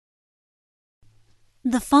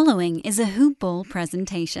The following is a Hoop Ball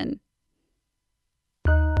presentation.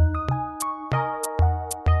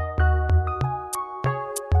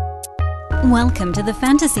 Welcome to the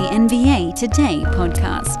Fantasy NBA Today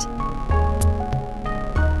podcast.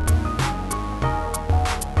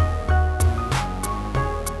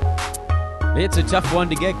 It's a tough one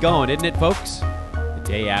to get going, isn't it, folks? The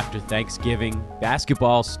day after Thanksgiving,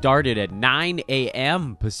 basketball started at 9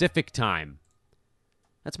 a.m. Pacific time.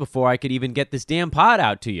 That's before I could even get this damn pod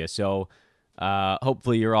out to you, so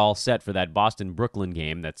hopefully you're all set for that Boston-Brooklyn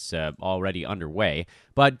game that's already underway.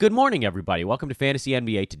 But good morning, everybody. Welcome to Fantasy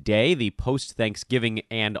NBA Today, the post-Thanksgiving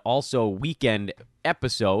and also weekend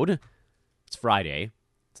episode. It's Friday.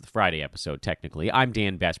 It's the Friday episode, technically. I'm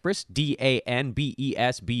Dan Besbris, DANBESBRIS.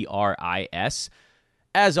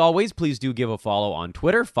 As always, please do give a follow on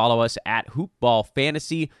Twitter. Follow us at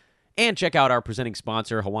HoopBallFantasy. And check out our presenting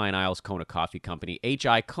sponsor, Hawaiian Isles Kona Coffee Company,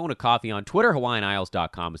 HI Kona Coffee on Twitter.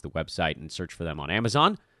 HawaiianIsles.com is the website, and search for them on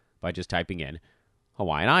Amazon by just typing in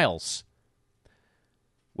Hawaiian Isles.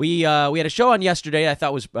 We had a show on yesterday I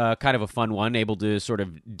thought was kind of a fun one, able to sort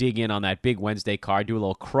of dig in on that big Wednesday card, do a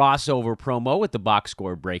little crossover promo with the box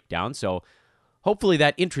score breakdown. So hopefully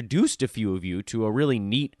that introduced a few of you to a really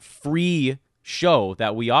neat, free show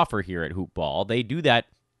that we offer here at Hoop Ball. They do that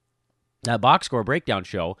box score breakdown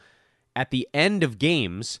show at the end of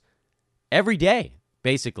games every day,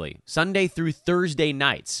 basically, Sunday through Thursday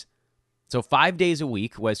nights. So 5 days a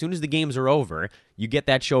week, as soon as the games are over, you get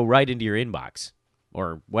that show right into your inbox.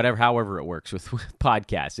 Or whatever, however it works with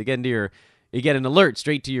podcasts. Again, you get an alert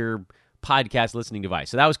straight to your podcast listening device.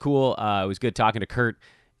 So that was cool. It was good talking to Kurt,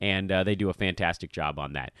 and they do a fantastic job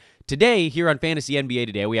on that. Today, here on Fantasy NBA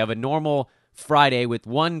Today, we have a normal Friday with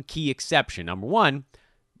one key exception. Number one,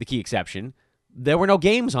 the key exception, there were no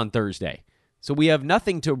games on Thursday. So we have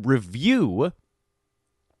nothing to review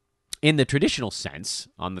in the traditional sense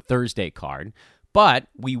on the Thursday card, but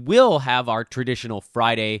we will have our traditional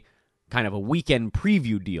Friday kind of a weekend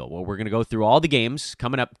preview deal where we're going to go through all the games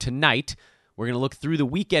coming up tonight. We're going to look through the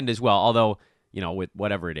weekend as well, although, with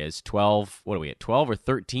whatever it is, 12 or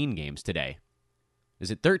 13 games today? Is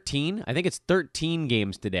it 13? I think it's 13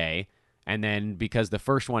 games today, and then because the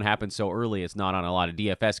first one happened so early, it's not on a lot of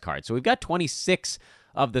DFS cards. So we've got 26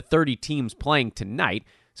 of the 30 teams playing tonight,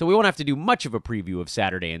 so we won't have to do much of a preview of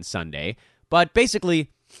Saturday and Sunday, but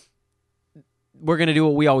basically, we're going to do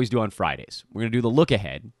what we always do on Fridays. We're going to do the look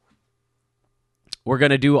ahead. We're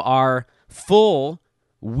going to do our full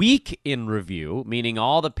week in review, meaning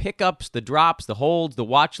all the pickups, the drops, the holds, the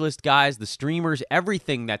watch list guys, the streamers,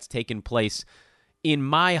 everything that's taken place, in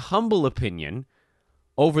my humble opinion,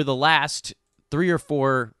 over the last 3 or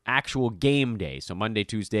 4 actual game days. So Monday,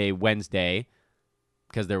 Tuesday, Wednesday,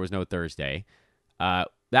 because there was no Thursday. That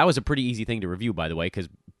was a pretty easy thing to review, by the way, because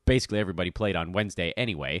basically everybody played on Wednesday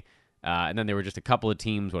anyway. And then there were just a couple of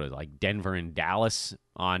teams, like Denver and Dallas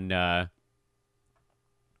on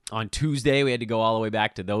Tuesday. We had to go all the way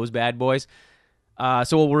back to those bad boys.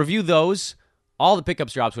 So we'll review those, all the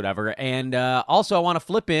pickups, drops, whatever. And also I want to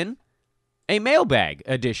flip in a mailbag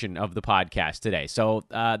edition of the podcast today. So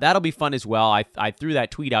that'll be fun as well. I threw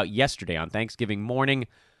that tweet out yesterday on Thanksgiving morning.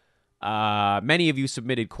 Many of you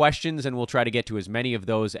submitted questions, and we'll try to get to as many of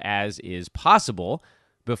those as is possible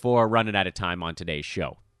before running out of time on today's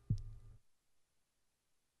show.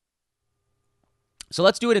 So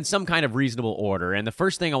let's do it in some kind of reasonable order. And the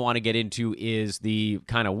first thing I want to get into is the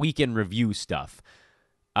kind of weekend review stuff.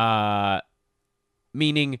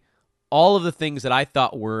 Meaning all of the things that I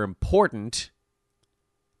thought were important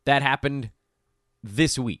that happened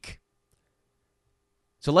this week.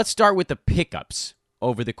 So let's start with the pickups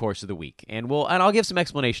over the course of the week. And I'll give some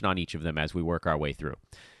explanation on each of them as we work our way through.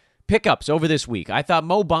 Pickups over this week. I thought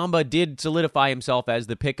Mo Bamba did solidify himself as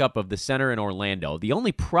the pickup of the center in Orlando. The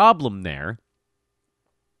only problem there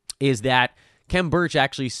is that Khem Birch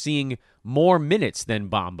actually seeing more minutes than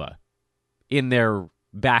Bamba in their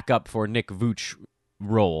backup for Nick Vooch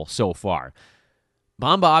role so far.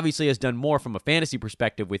 Bamba obviously has done more from a fantasy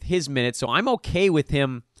perspective with his minutes, so I'm okay with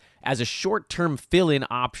him as a short-term fill-in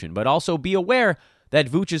option, but also be aware that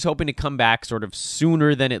Vooch is hoping to come back sort of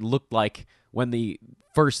sooner than it looked like when the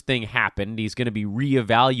first thing happened. He's going to be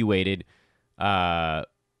reevaluated, and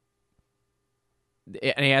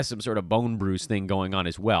he has some sort of bone bruise thing going on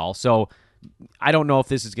as well. So I don't know if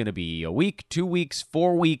this is going to be a week, 2 weeks,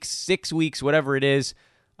 4 weeks, 6 weeks, whatever it is.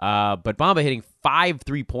 But Bamba hitting 5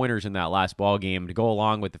 3-pointers in that last ball game to go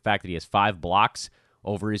along with the fact that he has 5 blocks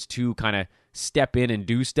over his 2 kind of step in and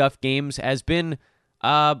do stuff games has been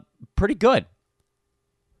pretty good.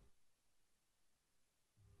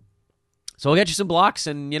 So we'll get you some blocks,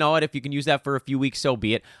 and you know what? If you can use that for a few weeks, so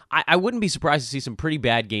be it. I wouldn't be surprised to see some pretty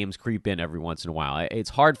bad games creep in every once in a while. It's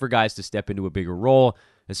hard for guys to step into a bigger role,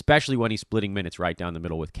 especially when he's splitting minutes right down the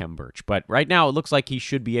middle with Khem Birch. But right now, it looks like he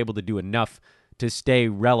should be able to do enough to stay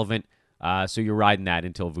relevant, so you're riding that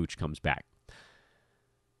until Vooch comes back.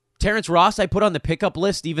 Terrence Ross, I put on the pickup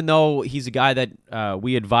list, even though he's a guy that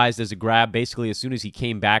we advised as a grab basically as soon as he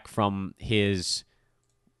came back from his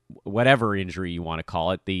whatever injury you want to call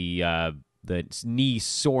it, the knee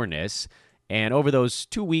soreness. And over those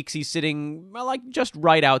 2 weeks, he's sitting like just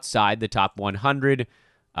right outside the top 100.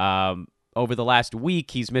 Over the last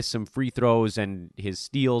week, he's missed some free throws and his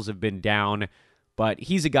steals have been down. But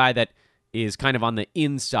he's a guy that is kind of on the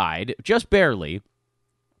inside, just barely.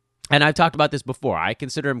 And I've talked about this before. I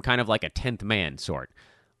consider him kind of like a 10th man sort.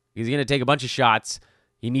 He's going to take a bunch of shots.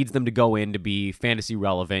 He needs them to go in to be fantasy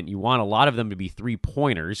relevant. You want a lot of them to be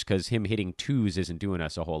three-pointers because him hitting twos isn't doing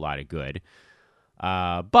us a whole lot of good.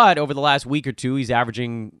 But over the last week or two, he's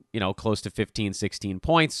averaging, close to 15, 16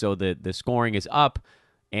 points. So the scoring is up,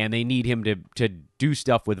 and they need him to do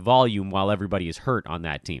stuff with volume while everybody is hurt on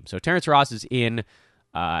that team. So Terrence Ross is in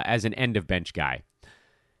as an end-of-bench guy.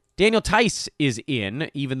 Daniel Theis is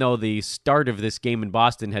in, even though the start of this game in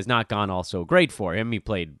Boston has not gone all so great for him. He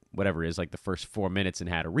played whatever it is, like the first 4 minutes and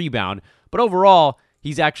had a rebound. But overall,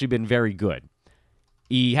 he's actually been very good.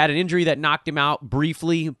 He had an injury that knocked him out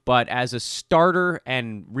briefly, but as a starter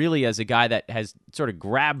and really as a guy that has sort of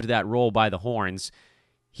grabbed that role by the horns,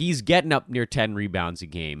 he's getting up near 10 rebounds a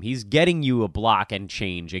game. He's getting you a block and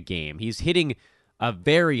change a game. He's hitting a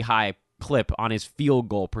very high clip on his field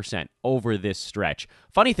goal percent over this stretch.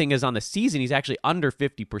 Funny thing is, on the season, he's actually under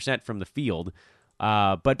 50% from the field.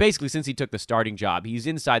 But basically, since he took the starting job, he's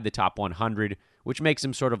inside the top 100, which makes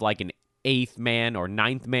him sort of like an 8th man or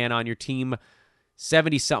 9th man on your team.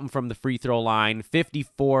 70-something from the free throw line,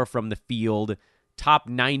 54 from the field, top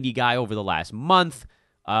 90 guy over the last month,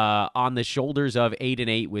 on the shoulders of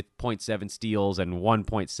 8-8 with 0.7 steals and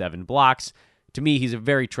 1.7 blocks. To me, he's a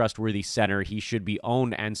very trustworthy center. He should be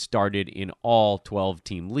owned and started in all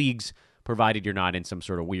 12-team leagues, provided you're not in some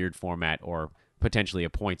sort of weird format or potentially a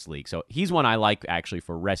points league. So he's one I like, actually,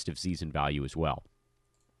 for rest of season value as well.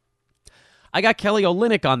 I got Kelly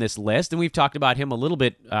Olynyk on this list, and we've talked about him a little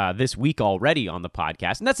bit this week already on the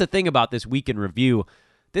podcast. And that's the thing about this week in review.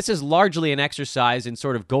 This is largely an exercise in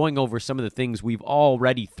sort of going over some of the things we've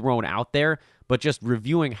already thrown out there, but just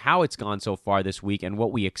reviewing how it's gone so far this week and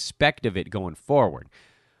what we expect of it going forward.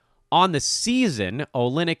 On the season,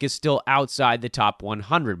 Olynyk is still outside the top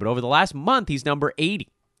 100, but over the last month, he's number 80.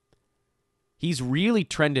 He's really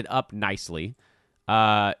trended up nicely.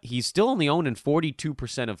 He's still only owned in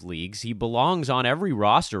 42% of leagues. He belongs on every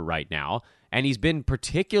roster right now, and he's been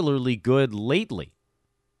particularly good lately.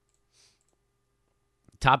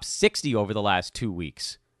 Top 60 over the last 2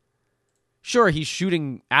 weeks. Sure, he's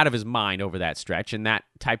shooting out of his mind over that stretch, and that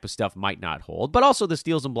type of stuff might not hold. But also the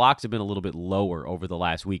steals and blocks have been a little bit lower over the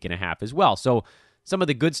last week and a half as well. So some of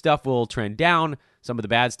the good stuff will trend down. Some of the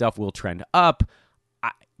bad stuff will trend up.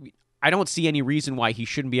 I don't see any reason why he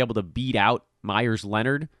shouldn't be able to beat out Myers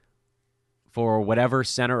Leonard for whatever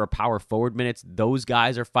center or power forward minutes those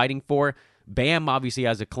guys are fighting for. Bam obviously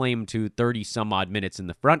has a claim to 30-some-odd minutes in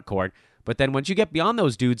the front court. But then once you get beyond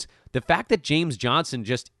those dudes, the fact that James Johnson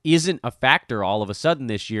just isn't a factor all of a sudden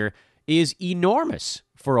this year is enormous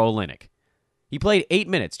for Olynyk. He played 8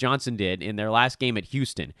 minutes, Johnson did, in their last game at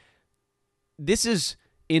Houston. This is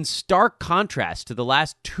in stark contrast to the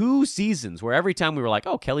last 2 seasons where every time we were like,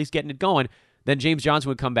 oh, Kelly's getting it going, then James Johnson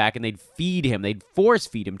would come back and they'd feed him. They'd force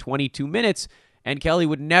feed him 22 minutes, and Kelly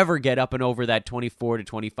would never get up and over that 24 to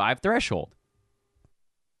 25 threshold.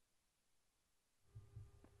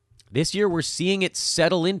 This year, we're seeing it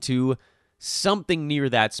settle into something near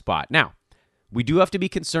that spot. Now, we do have to be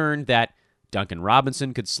concerned that Duncan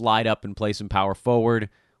Robinson could slide up and play some power forward.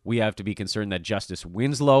 We have to be concerned that Justice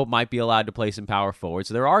Winslow might be allowed to play some power forward.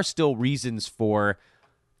 So there are still reasons for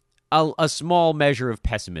a small measure of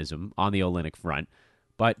pessimism on the Olynyk front.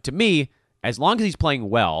 But to me, as long as he's playing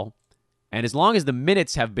well, and as long as the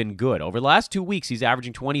minutes have been good, over the last 2 weeks, he's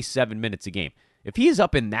averaging 27 minutes a game. If he is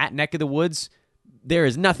up in that neck of the woods, there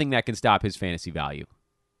is nothing that can stop his fantasy value.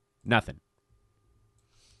 Nothing.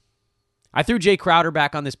 I threw Jay Crowder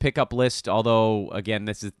back on this pickup list, although, again,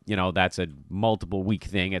 this is, that's a multiple week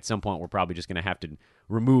thing. At some point, we're probably just going to have to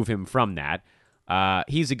remove him from that.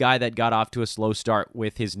 He's a guy that got off to a slow start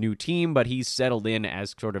with his new team, but he's settled in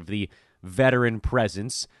as sort of the veteran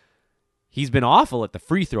presence. He's been awful at the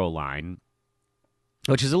free throw line,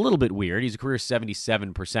 which is a little bit weird. He's a career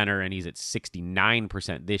 77%er, and he's at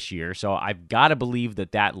 69% this year. So I've got to believe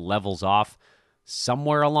that levels off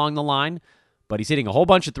somewhere along the line. but he's hitting a whole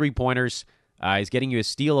bunch of three-pointers. He's getting you a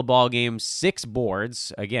steal a ball game, 6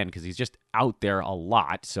 boards, again, because he's just out there a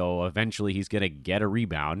lot, so eventually he's going to get a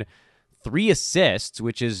rebound. 3 assists,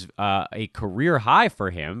 which is a career high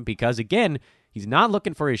for him because, again, he's not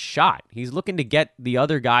looking for his shot. He's looking to get the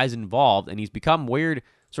other guys involved, and he's become weird,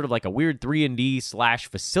 sort of like a weird 3-and-D /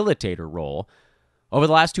 facilitator role. Over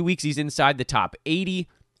the last 2 weeks, he's inside the top 80.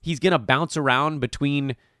 He's going to bounce around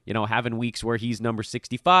between, having weeks where he's number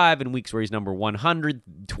 65 and weeks where he's number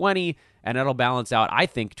 120, and that'll balance out, I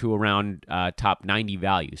think, to around top 90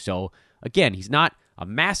 value. So, again, he's not a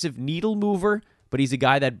massive needle mover, but he's a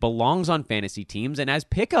guy that belongs on fantasy teams, and as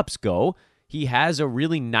pickups go, he has a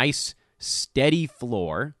really nice, steady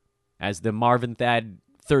floor as the Marvin Thad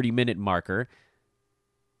 30-minute marker,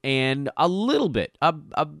 and a little bit,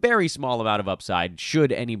 a very small amount of upside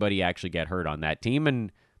should anybody actually get hurt on that team.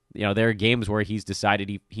 And, there are games where he's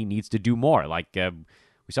decided he needs to do more. Like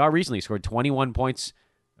we saw recently, he scored 21 points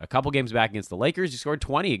a couple games back against the Lakers. He scored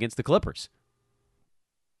 20 against the Clippers.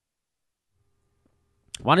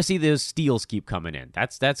 Want to see those steals keep coming in.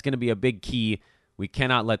 That's going to be a big key. We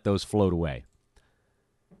cannot let those float away.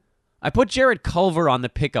 I put Jarrett Culver on the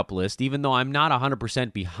pickup list, even though I'm not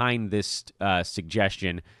 100% behind this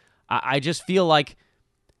suggestion. I just feel like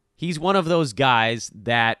he's one of those guys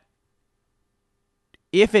that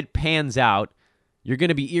if it pans out, you're going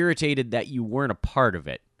to be irritated that you weren't a part of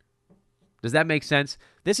it. Does that make sense?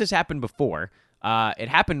 This has happened before. It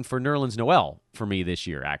happened for Nerlens Noel for me this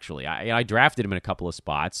year, actually. I drafted him in a couple of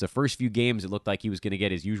spots. The first few games, it looked like he was going to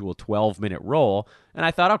get his usual 12-minute role. And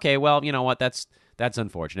I thought, okay, well, you know what? That's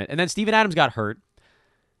unfortunate. And then Steven Adams got hurt.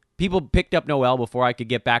 People picked up Noel before I could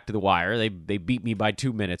get back to the wire. They beat me by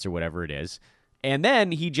 2 minutes or whatever it is. And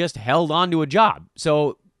then he just held on to a job.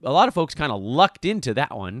 So a lot of folks kind of lucked into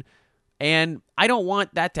that one. And I don't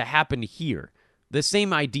want that to happen here. The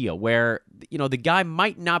same idea where, the guy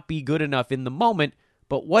might not be good enough in the moment,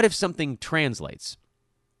 but what if something translates?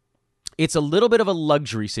 It's a little bit of a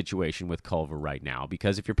luxury situation with Culver right now,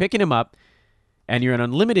 because if you're picking him up and you're in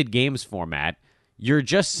unlimited games format, you're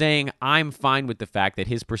just saying, I'm fine with the fact that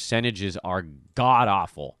his percentages are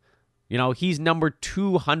god-awful. He's number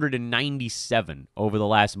 297 over the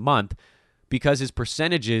last month because his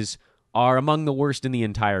percentages are among the worst in the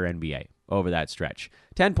entire NBA over that stretch.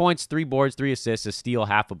 10 points, 3 boards, 3 assists, a steal,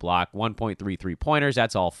 half a block, 1.3 3-pointers.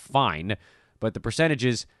 That's all fine. But the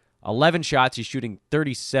percentages, 11 shots, he's shooting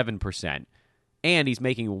 37%. And he's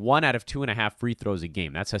making 1 out of 2.5 free throws a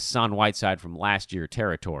game. That's Hassan Whiteside from last year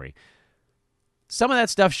territory. Some of that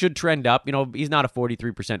stuff should trend up. He's not a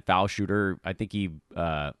 43% foul shooter. I think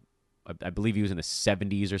I believe he was in the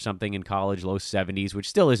 70s or something in college, low 70s, which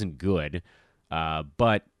still isn't good.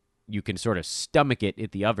 But you can sort of stomach it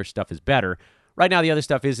if the other stuff is better. Right now, the other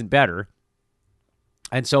stuff isn't better.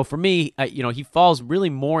 And so for me, he falls really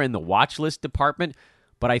more in the watch list department,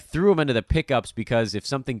 but I threw him into the pickups because if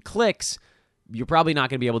something clicks, you're probably not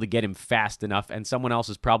going to be able to get him fast enough, and someone else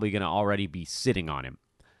is probably going to already be sitting on him.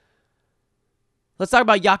 Let's talk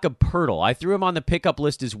about Jakob Poeltl. I threw him on the pickup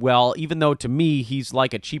list as well, even though to me, he's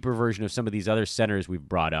like a cheaper version of some of these other centers we've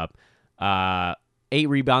brought up. 8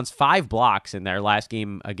 rebounds, 5 blocks in their last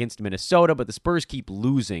game against Minnesota, but the Spurs keep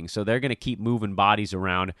losing, so they're going to keep moving bodies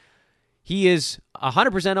around. He is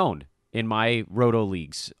 100% owned in my Roto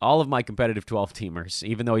leagues, all of my competitive 12-teamers,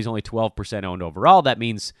 even though he's only 12% owned overall. That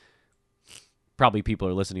means probably people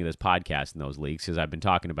are listening to this podcast in those leagues because I've been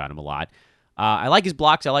talking about him a lot. I like his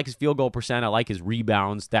blocks. I like his field goal percent. I like his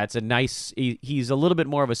rebounds. That's a nice... He's a little bit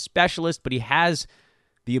more of a specialist, but he has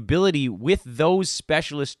the ability with those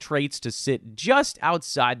specialist traits to sit just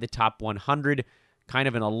outside the top 100, kind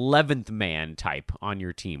of an 11th man type on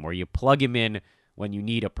your team, where you plug him in when you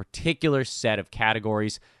need a particular set of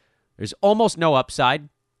categories. There's almost no upside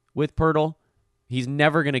with Poeltl. He's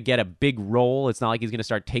never going to get a big role. It's not like he's going to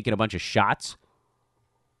start taking a bunch of shots.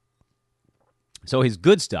 So his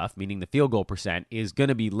good stuff, meaning the field goal percent, is going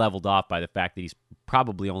to be leveled off by the fact that he's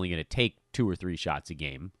probably only going to take 2 or 3 shots a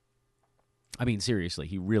game. I mean, seriously,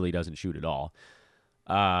 he really doesn't shoot at all.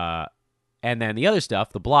 And then the other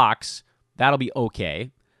stuff, the blocks, that'll be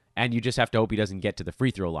okay. And you just have to hope he doesn't get to the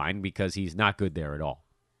free throw line because he's not good there at all.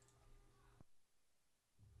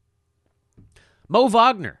 Mo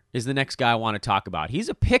Wagner is the next guy I want to talk about. He's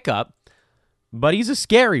a pickup, but he's a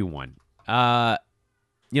scary one. I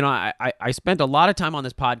spent a lot of time on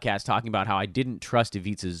this podcast talking about how I didn't trust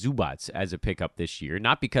Ivica Zubac as a pickup this year,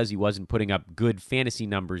 not because he wasn't putting up good fantasy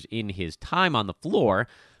numbers in his time on the floor,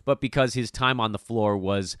 but because his time on the floor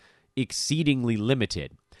was exceedingly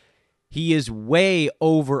limited. He is way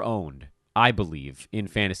over-owned I believe, in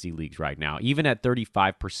fantasy leagues right now, even at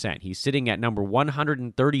 35%. He's sitting at number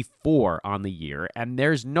 134 on the year, and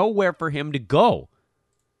there's nowhere for him to go.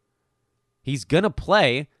 He's going to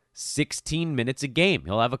play 16 minutes a game.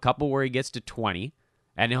 He'll have a couple where he gets to 20,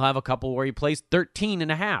 and he'll have a couple where he plays 13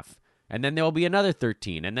 and a half, and then there'll be another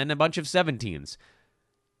 13, and then a bunch of 17s.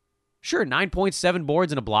 Sure, 9.7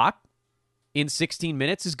 boards and a block in 16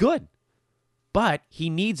 minutes is good, but he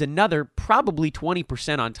needs another probably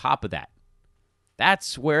 20% on top of that.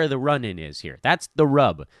 That's where the run-in is here. That's the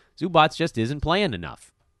rub. Zubac just isn't playing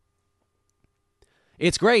enough.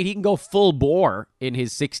 It's great. He can go full bore in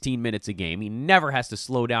his 16 minutes a game. He never has to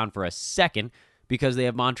slow down for a second because they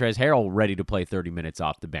have Montrezl Harrell ready to play 30 minutes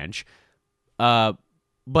off the bench. But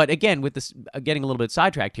again, with this getting a little bit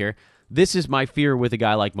sidetracked here, this is my fear with a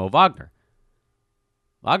guy like Mo Wagner.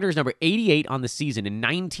 Wagner is number 88 on the season in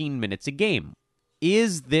 19 minutes a game.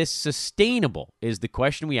 Is this sustainable is the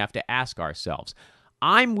question we have to ask ourselves.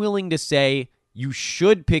 I'm willing to say you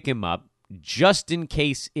should pick him up just in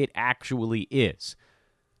case it actually is.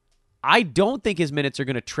 I don't think his minutes are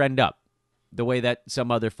going to trend up the way that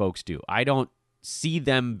some other folks do. I don't see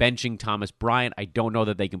them benching Thomas Bryant. I don't know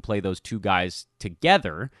that they can play those two guys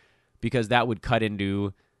together because that would cut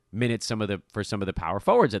into minutes for some of the power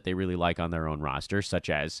forwards that they really like on their own roster, such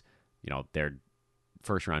as, their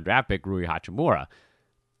first-round draft pick, Rui Hachimura.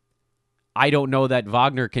 I don't know that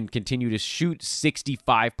Wagner can continue to shoot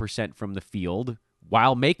 65% from the field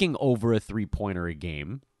while making over a three-pointer a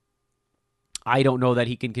game. I don't know that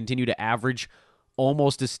he can continue to average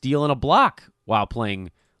almost a steal and a block while playing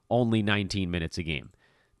only 19 minutes a game.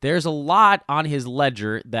 There's a lot on his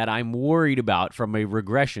ledger that I'm worried about from a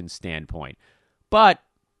regression standpoint. But,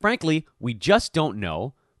 frankly, we just don't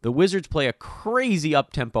know. The Wizards play a crazy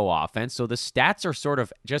up-tempo offense, so the stats are sort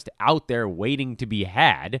of just out there waiting to be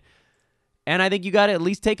had. And I think you got to at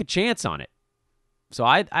least take a chance on it. So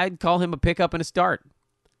I'd call him a pickup and a start.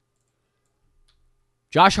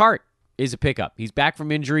 Josh Hart is a pickup. He's back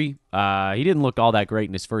from injury. He didn't look all that great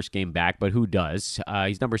in his first game back, but who does?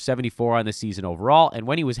 He's number 74 on the season overall, and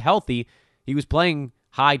when he was healthy, he was playing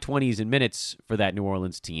high 20s in minutes for that New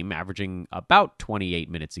Orleans team, averaging about 28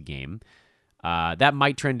 minutes a game. That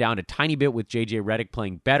might trend down a tiny bit with J.J. Redick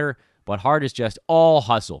playing better, but Hart is just all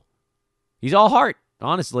hustle. He's all heart,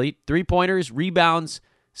 honestly. Three-pointers, rebounds,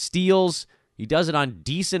 steals. He does it on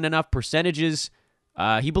decent enough percentages.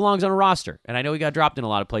 He belongs on a roster, and I know he got dropped in a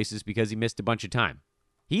lot of places because he missed a bunch of time.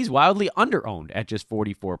 He's wildly under-owned at just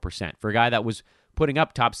 44% for a guy that was putting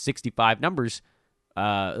up top 65 numbers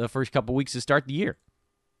the first couple weeks to start the year.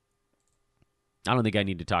 I don't think I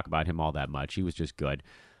need to talk about him all that much. He was just good.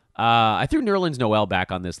 I threw Nerlens Noel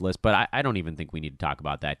back on this list, but I don't even think we need to talk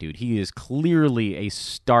about that dude. He is clearly a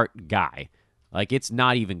start guy. Like, it's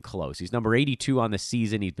not even close. He's number 82 on the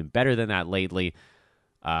season. He's been better than that lately.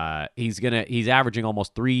 He's averaging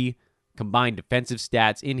almost 3 combined defensive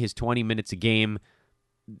stats in his 20 minutes a game.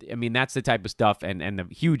 I mean, that's the type of stuff, and the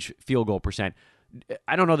huge field goal percent.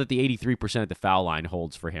 I don't know that the 83% at the foul line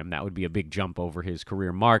holds for him. That would be a big jump over his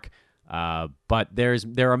career mark. But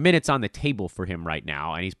there are minutes on the table for him right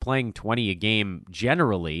now, and he's playing 20 a game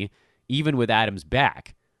generally, even with Adams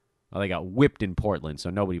back. Well, they got whipped in Portland, so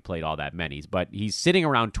nobody played all that many. But he's sitting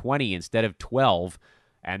around 20 instead of 12,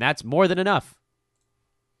 and that's more than enough.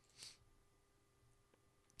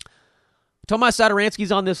 Tomas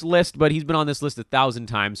Satoransky's on this list, but he's been on this list 1,000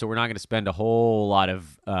 times, so we're not going to spend a whole lot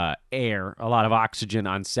of a lot of oxygen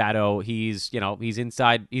on Sato. He's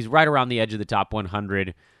inside, he's right around the edge of the top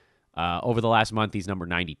 100. Over the last month, he's number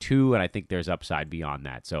 92, and I think there's upside beyond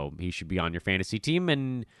that. So he should be on your fantasy team,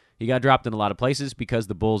 and he got dropped in a lot of places because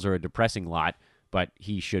the Bulls are a depressing lot, but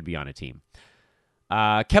he should be on a team.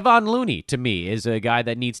 Kevon Looney, to me, is a guy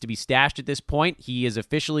that needs to be stashed at this point. He is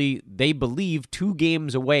officially, they believe, 2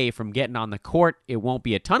 games away from getting on the court. It won't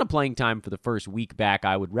be a ton of playing time for the first week back,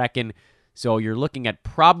 I would reckon. So you're looking at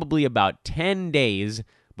probably about 10 days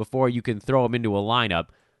before you can throw him into a lineup.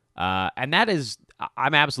 And that is,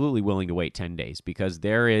 I'm absolutely willing to wait 10 days because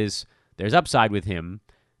there's upside with him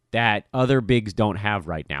that other bigs don't have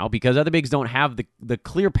right now because other bigs don't have the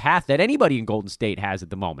clear path that anybody in Golden State has at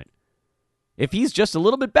the moment. If he's just a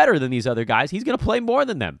little bit better than these other guys, he's going to play more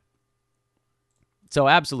than them. So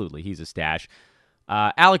absolutely, he's a stash.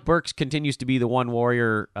 Alec Burks continues to be the one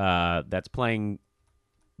Warrior that's playing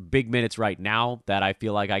big minutes right now that I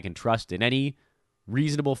feel like I can trust in any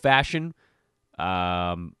reasonable fashion.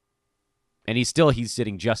 And he's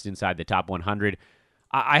sitting just inside the top 100.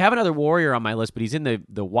 I have another Warrior on my list, but he's in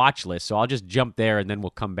the watch list, so I'll just jump there and then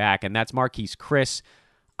we'll come back, and that's Marquise Chris.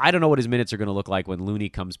 I don't know what his minutes are going to look like when Looney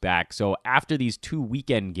comes back. So after these 2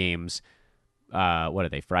 weekend games, what are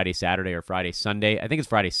they, Friday, Saturday, or Friday, Sunday? I think it's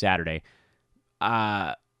Friday, Saturday.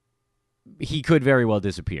 He could very well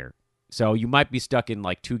disappear. So you might be stuck in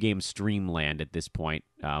like 2-game stream land at this point,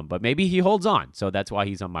 but maybe he holds on. So that's why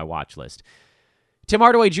he's on my watch list. Tim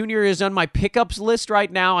Hardaway Jr. is on my pickups list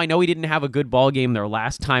right now. I know he didn't have a good ball game their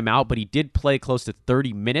last time out, but he did play close to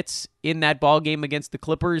 30 minutes in that ball game against the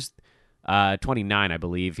Clippers. 29, I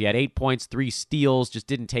believe. He had 8 points, 3 steals, just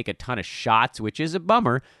didn't take a ton of shots, which is a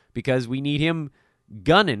bummer because we need him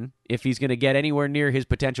gunning if he's going to get anywhere near his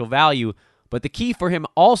potential value. But the key for him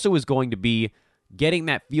also is going to be getting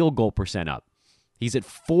that field goal percent up. He's at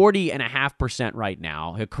 40.5% right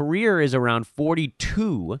now. His career is around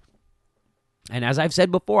 42. And as I've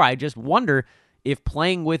said before, I just wonder if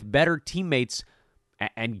playing with better teammates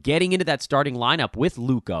and getting into that starting lineup with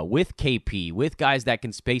Luka, with KP, with guys that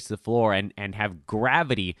can space the floor and have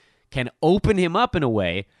gravity can open him up in a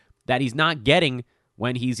way that he's not getting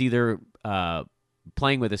when he's either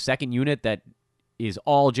playing with a second unit that is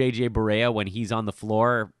all JJ Barea when he's on the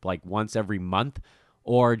floor like once every month,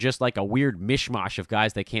 or just like a weird mishmash of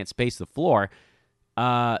guys that can't space the floor.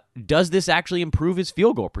 Does this actually improve his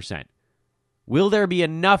field goal percent? Will there be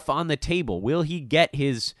enough on the table? Will he get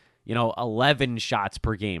his 11 shots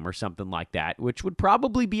per game or something like that, which would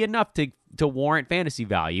probably be enough to warrant fantasy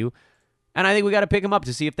value? And I think we got to pick him up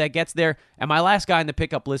to see if that gets there. And my last guy on the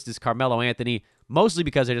pickup list is Carmelo Anthony, mostly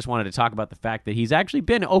because I just wanted to talk about the fact that he's actually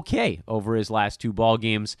been okay over his last 2 ball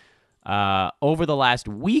games. Over the last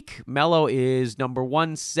week, Melo is number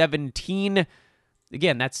 117.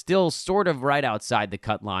 Again, that's still sort of right outside the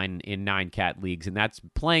cut line in 9-cat leagues, and that's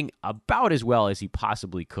playing about as well as he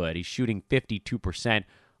possibly could. He's shooting 52%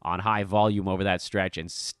 on high volume over that stretch, and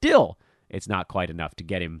still it's not quite enough to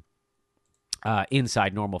get him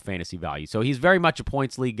inside normal fantasy value. So he's very much a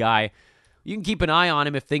points league guy. You can keep an eye on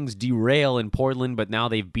him if things derail in Portland, but now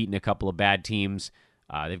they've beaten a couple of bad teams.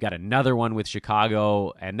 They've got another one with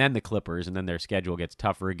Chicago and then the Clippers, and then their schedule gets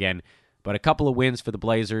tougher again. But a couple of wins for the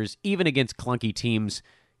Blazers, even against clunky teams,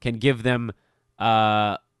 can give them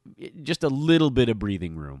just a little bit of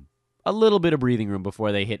breathing room. A little bit of breathing room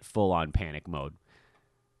before they hit full-on panic mode.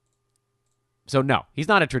 So, no, he's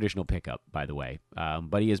not a traditional pickup, by the way.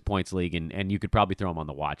 But he is points league, and you could probably throw him on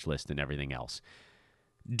the watch list and everything else.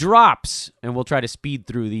 Drops, and we'll try to speed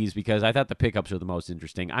through these because I thought the pickups are the most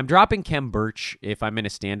interesting. I'm dropping Khem Birch if I'm in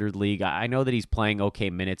a standard league. I know that he's playing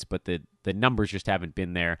okay minutes, but the numbers just haven't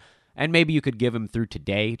been there. And maybe you could give him through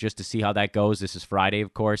today just to see how that goes. This is Friday,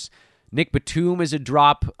 of course. Nick Batum is a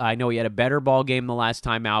drop. I know he had a better ball game the last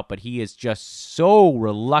time out, but he is just so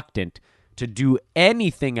reluctant to do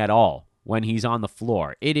anything at all when he's on the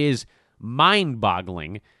floor. It is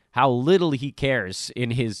mind-boggling how little he cares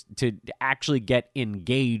to actually get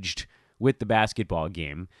engaged with the basketball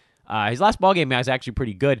game. His last ball game was actually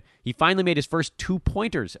pretty good. He finally made his first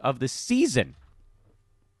 2-pointers of the season.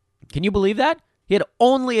 Can you believe that? He had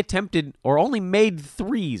only attempted or only made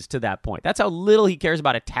 3s to that point. That's how little he cares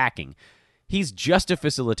about attacking. He's just a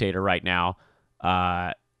facilitator right now.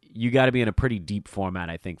 You got to be in a pretty deep format,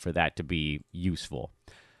 I think, for that to be useful.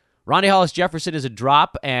 Rondae Hollis-Jefferson is a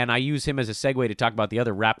drop, and I use him as a segue to talk about the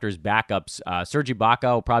other Raptors backups. Serge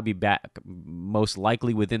Ibaka will probably be back most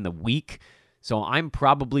likely within the week, so I'm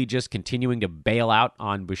probably just continuing to bail out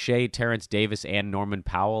on Boucher, Terrence Davis, and Norman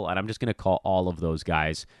Powell, and I'm just going to call all of those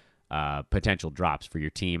guys potential drops for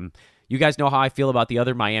your team. You guys know how I feel about the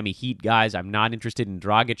other Miami Heat guys. I'm not interested in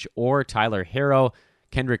Dragic or Tyler Herro.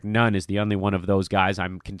 Kendrick Nunn is the only one of those guys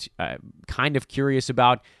I'm kind of curious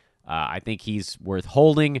about. I think he's worth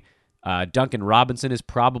holding. Duncan Robinson is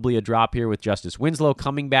probably a drop here with Justice Winslow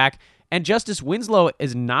coming back. And Justice Winslow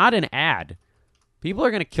is not an ad. People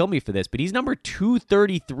are going to kill me for this, but he's number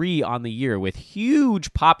 233 on the year with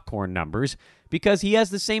huge popcorn numbers because he has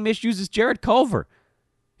the same issues as Jarrett Culver.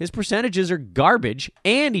 His percentages are garbage,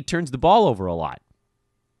 and he turns the ball over a lot.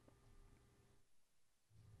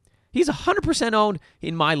 He's 100% owned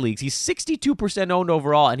in my leagues. He's 62% owned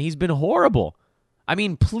overall, and he's been horrible. I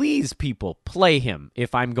mean, please, people, play him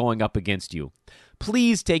if I'm going up against you.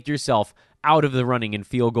 Please take yourself out of the running in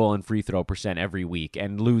field goal and free throw percent every week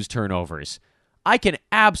and lose turnovers. I can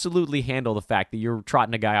absolutely handle the fact that you're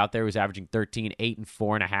trotting a guy out there who's averaging 13, 8, and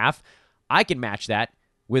 4.5. I can match that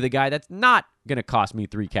with a guy that's not going to cost me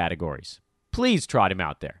 3 categories. Please trot him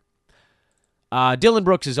out there. Dylan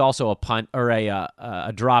Brooks is also a punt or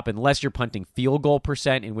a drop unless you're punting field goal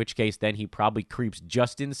percent, in which case then he probably creeps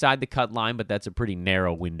just inside the cut line, but that's a pretty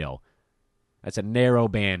narrow window. That's a narrow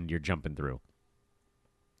band you're jumping through.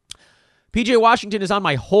 PJ Washington is on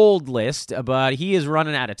my hold list, but he is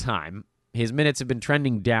running out of time. His minutes have been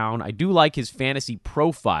trending down. I do like his fantasy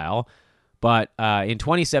profile, But in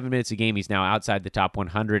 27 minutes a game, he's now outside the top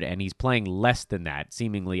 100, and he's playing less than that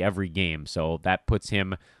seemingly every game. So that puts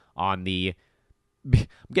him on the... I'm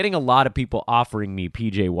getting a lot of people offering me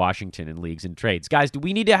PJ Washington in leagues and trades. Guys, do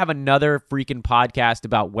we need to have another freaking podcast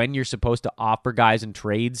about when you're supposed to offer guys in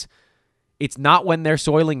trades? It's not when they're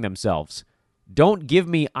soiling themselves. Don't give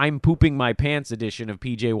me I'm pooping my pants edition of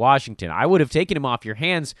PJ Washington. I would have taken him off your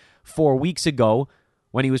hands 4 weeks ago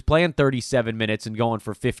when he was playing 37 minutes and going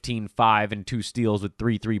for 15, 5, and 2 steals with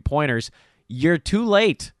 3 3-pointers. You're too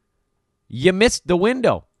late. You missed the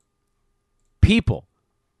window. People,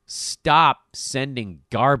 stop sending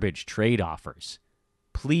garbage trade offers.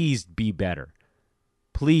 Please be better.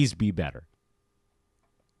 Please be better.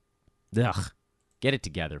 Ugh. Get it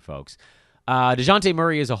together, folks. DeJounte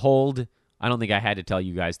Murray is a hold. I don't think I had to tell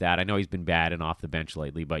you guys that. I know he's been bad and off the bench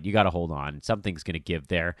lately, but you got to hold on. Something's going to give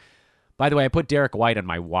there. By the way, I put Derek White on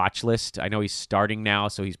my watch list. I know he's starting now,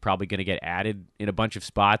 so he's probably going to get added in a bunch of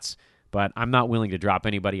spots, but I'm not willing to drop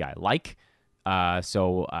anybody I like.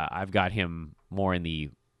 So I've got him more in the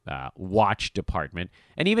watch department.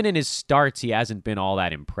 And even in his starts, he hasn't been all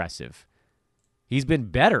that impressive. He's been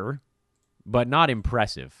better, but not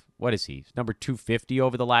impressive. What is he? Number 250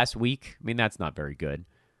 over the last week? I mean, that's not very good.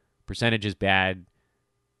 Percentage is bad.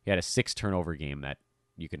 He had a 6 turnover game that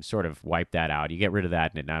you can sort of wipe that out. You get rid of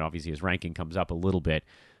that, and now obviously his ranking comes up a little bit.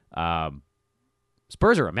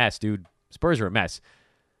 Spurs are a mess, dude. Spurs are a mess.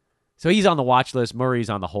 So he's on the watch list. Murray's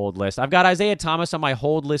on the hold list. I've got Isaiah Thomas on my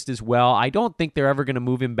hold list as well. I don't think they're ever going to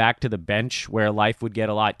move him back to the bench where life would get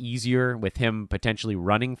a lot easier with him potentially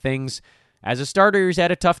running things. As a starter, he's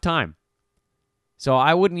had a tough time. So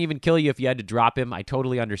I wouldn't even kill you if you had to drop him. I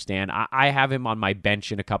totally understand. I have him on my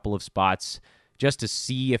bench in a couple of spots just to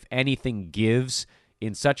see if anything gives.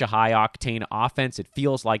 In such a high-octane offense, it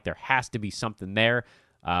feels like there has to be something there.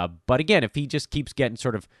 But again, if he just keeps getting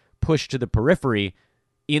sort of pushed to the periphery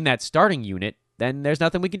in that starting unit, then there's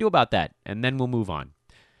nothing we can do about that, and then we'll move on.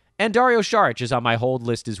 And Dario Saric is on my hold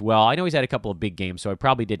list as well. I know he's had a couple of big games, so I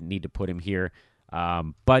probably didn't need to put him here.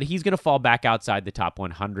 But he's going to fall back outside the top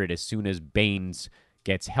 100 as soon as Baines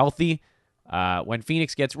gets healthy. When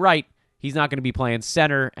Phoenix gets right, he's not going to be playing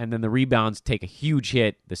center, and then the rebounds take a huge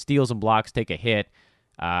hit. The steals and blocks take a hit.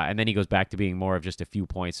 And then he goes back to being more of just a few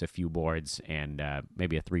points, a few boards, and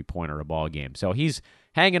maybe a 3-pointer a ball game. So he's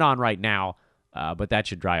hanging on right now, but that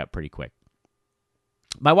should dry up pretty quick.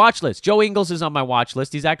 My watch list. Joe Ingles is on my watch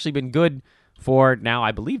list. He's actually been good for now,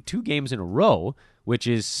 I believe, 2 games in a row, which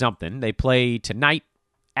is something. They play tonight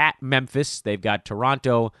at Memphis. They've got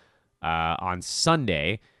Toronto on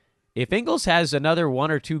Sunday. If Ingles has another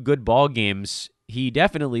 1 or 2 good ball games, he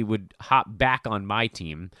definitely would hop back on my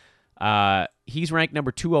team. He's ranked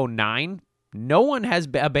number 209. No one has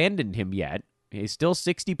abandoned him yet. He's still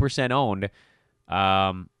 60% owned.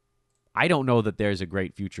 I don't know that there's a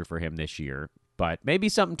great future for him this year, but maybe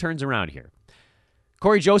something turns around here.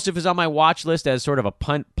 Corey Joseph is on my watch list as sort of a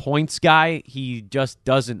punt points guy. He just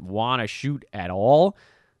doesn't want to shoot at all,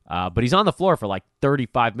 but he's on the floor for like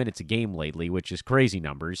 35 minutes a game lately, which is crazy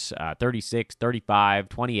numbers. 36, 35,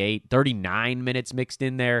 28, 39 minutes mixed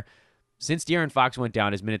in there. Since De'Aaron Fox went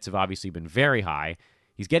down, his minutes have obviously been very high.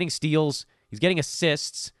 He's getting steals. He's getting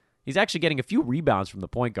assists. He's actually getting a few rebounds from the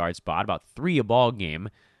point guard spot, about 3 a ball game.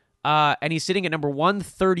 And he's sitting at number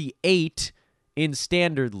 138 in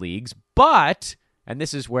standard leagues. But, and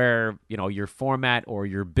this is where, your format or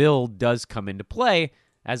your build does come into play,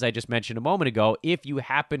 as I just mentioned a moment ago, if you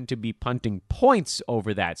happen to be punting points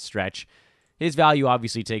over that stretch, his value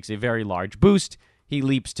obviously takes a very large boost. He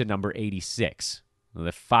leaps to number 86.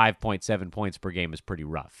 The 5.7 points per game is pretty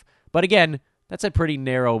rough. But again, that's a pretty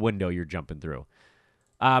narrow window you're jumping through.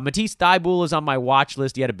 Matisse Thybulle is on my watch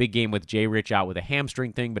list. He had a big game with Jay Rich out with a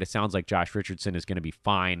hamstring thing, but it sounds like Josh Richardson is going to be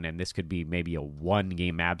fine, and this could be maybe a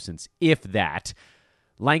 1-game absence, if that.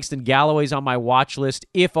 Langston Galloway's on my watch list,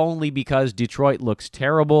 if only because Detroit looks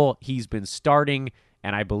terrible. He's been starting,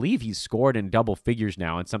 and I believe he's scored in double figures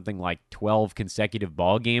now in something like 12 consecutive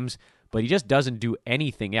ball games, but he just doesn't do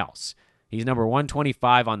anything else. He's number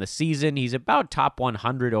 125 on the season. He's about top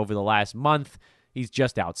 100 over the last month. He's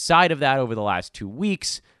just outside of that over the last 2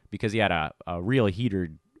 weeks because he had a real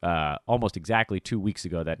heater almost exactly 2 weeks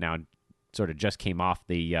ago that now sort of just came off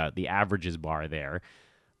the averages bar there.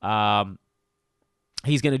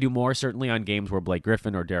 He's going to do more certainly on games where Blake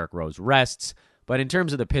Griffin or Derrick Rose rests. But in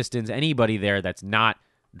terms of the Pistons, anybody there that's not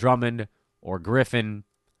Drummond or Griffin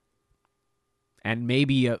and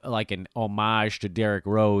maybe like an homage to Derrick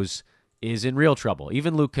Rose is in real trouble.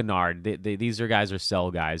 Even Luke Kennard, these guys are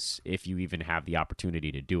sell guys if you even have the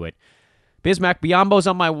opportunity to do it. Bismack Biyombo's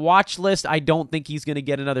on my watch list. I don't think he's going to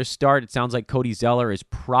get another start. It sounds like Cody Zeller is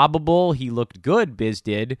probable. He looked good, Biz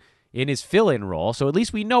did, in his fill-in role. So at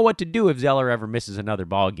least we know what to do if Zeller ever misses another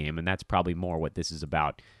ball game, and that's probably more what this is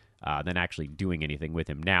about than actually doing anything with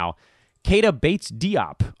him now. Keita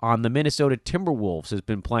Bates-Diop on the Minnesota Timberwolves has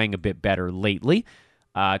been playing a bit better lately.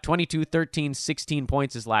 22, 13, 16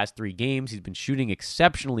 points his last 3 games. He's been shooting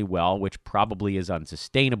exceptionally well, which probably is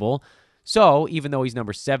unsustainable. So even though he's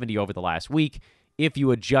number 70 over the last week, if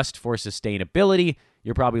you adjust for sustainability,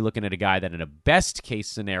 you're probably looking at a guy that in a best-case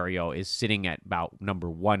scenario is sitting at about number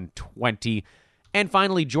 120. And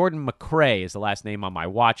finally, Jordan McRae is the last name on my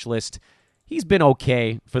watch list. He's been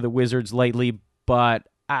okay for the Wizards lately, but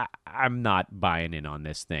I'm not buying in on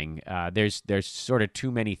this thing. There's sort of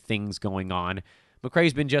too many things going on.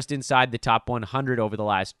 McRae's been just inside the top 100 over the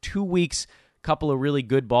last 2 weeks. Couple of really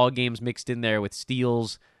good ball games mixed in there with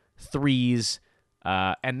steals, threes,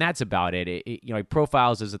 and that's about it. He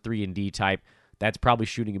profiles as a 3-and-D type. That's probably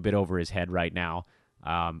shooting a bit over his head right now.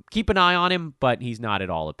 Keep an eye on him, but he's not at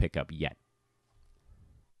all a pickup yet.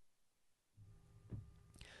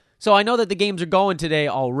 So I know that the games are going today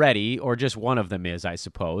already, or just one of them is, I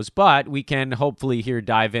suppose, but we can hopefully here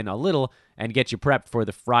dive in a little and get you prepped for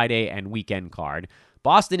the Friday and weekend card.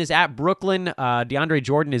 Boston is at Brooklyn. DeAndre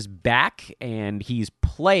Jordan is back, and he's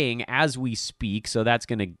playing as we speak, so that's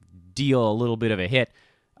going to deal a little bit of a hit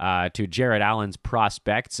to Jarrett Allen's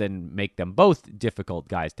prospects and make them both difficult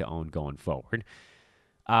guys to own going forward.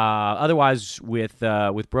 Otherwise, with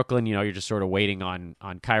Brooklyn, you're just sort of waiting on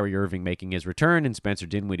Kyrie Irving making his return, and Spencer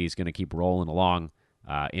Dinwiddie is going to keep rolling along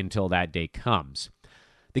until that day comes.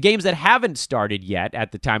 The games that haven't started yet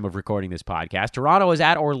at the time of recording this podcast, Toronto is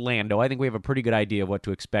at Orlando. I think we have a pretty good idea of what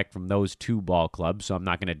to expect from those two ball clubs, so I'm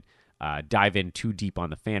not going to dive in too deep on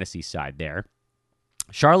the fantasy side there.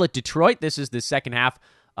 Charlotte, Detroit, this is the second half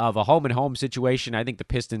of a home-and-home situation. I think the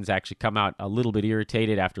Pistons actually come out a little bit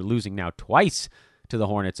irritated after losing now twice to the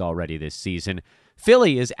Hornets already this season.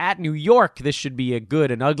 Philly is at New York. This should be a good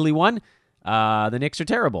and ugly one. The Knicks are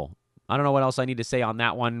terrible. I don't know what else I need to say on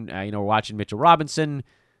that one. We're watching Mitchell Robinson.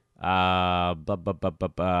 If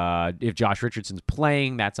Josh Richardson's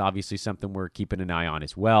playing, that's obviously something we're keeping an eye on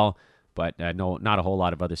as well. But no, not a whole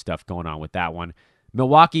lot of other stuff going on with that one.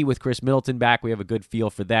 Milwaukee with Chris Middleton back, we have a good feel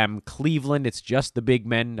for them. Cleveland, it's just the big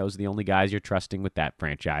men. Those are the only guys you're trusting with that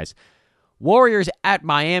franchise. Warriors at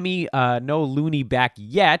Miami, no Looney back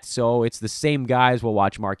yet, so it's the same guys. We'll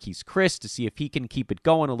watch Marquise Chris to see if he can keep it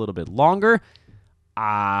going a little bit longer.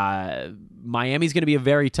 Miami's going to be a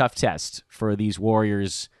very tough test for these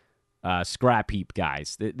Warriors scrap heap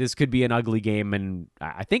guys. This could be an ugly game, and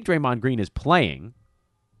I think Draymond Green is playing,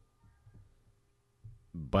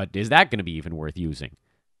 but is that going to be even worth using?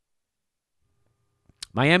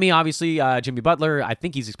 Miami, obviously, Jimmy Butler, I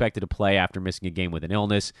think he's expected to play after missing a game with an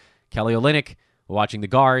illness. Kelly Olynyk, we're watching the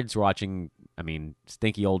guards. We're watching,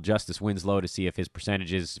 stinky old Justice Winslow to see if his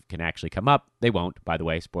percentages can actually come up. They won't, by the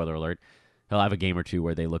way, spoiler alert. He'll have a game or two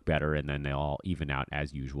where they look better, and then they'll all even out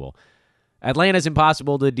as usual. Atlanta's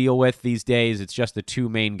impossible to deal with these days. It's just the two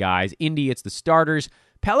main guys. Indy, it's the starters.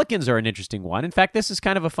 Pelicans are an interesting one. In fact, this is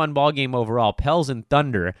kind of a fun ball game overall. Pels and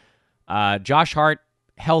Thunder. Josh Hart,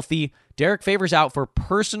 healthy. Derek Favors out for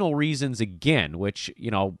personal reasons again, which,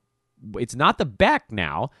 it's not the back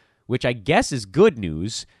now, which I guess is good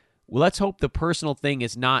news. Well, let's hope the personal thing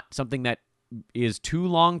is not something that is too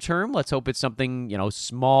long-term. Let's hope it's something,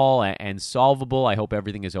 small and solvable. I hope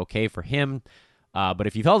everything is okay for him. But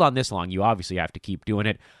if you've held on this long, you obviously have to keep doing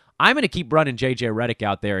it. I'm going to keep running J.J. Redick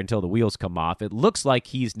out there until the wheels come off. It looks like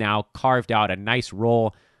he's now carved out a nice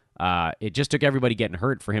role. It just took everybody getting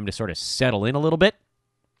hurt for him to sort of settle in a little bit.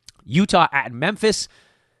 Utah at Memphis.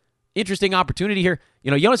 Interesting opportunity here.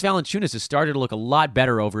 Jonas Valanciunas has started to look a lot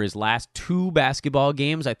better over his last 2 basketball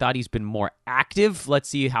games. I thought he's been more active. Let's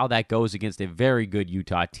see how that goes against a very good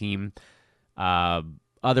Utah team.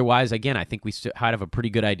 Otherwise, again, I think we have a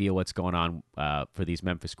pretty good idea what's going on for these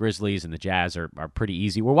Memphis Grizzlies, and the Jazz are pretty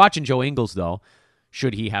easy. We're watching Joe Ingles, though,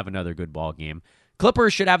 should he have another good ball game.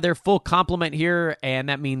 Clippers should have their full complement here, and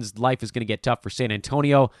that means life is going to get tough for San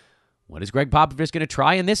Antonio. What is Greg Popovich going to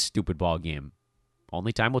try in this stupid ball game?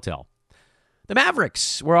 Only time will tell. The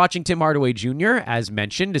Mavericks. We're watching Tim Hardaway Jr., as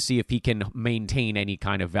mentioned, to see if he can maintain any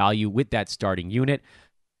kind of value with that starting unit.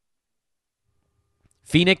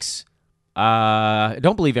 Phoenix. I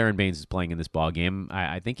don't believe Aaron Baines is playing in this ball game.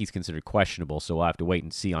 I think he's considered questionable, so we'll have to wait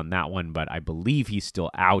and see on that one, but I believe he's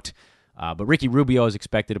still out. But Ricky Rubio is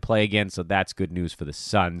expected to play again, so that's good news for the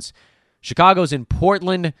Suns. Chicago's in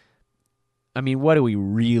Portland. What do we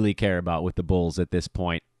really care about with the Bulls at this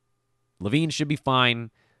point? Levine should be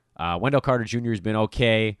fine. Wendell Carter Jr. has been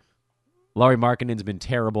okay. Lauri Markkanen's been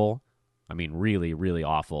terrible. I mean, really, really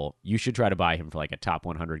awful. You should try to buy him for like a top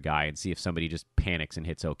 100 guy and see if somebody just panics and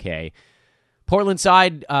hits okay. Portland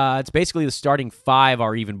side, it's basically the starting five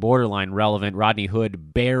are even borderline relevant. Rodney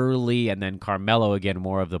Hood barely, and then Carmelo again,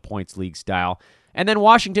 more of the points league style. And then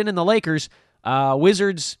Washington and the Lakers.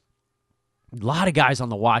 Wizards, a lot of guys on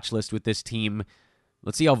the watch list with this team.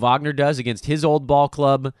 Let's see how Wagner does against his old ball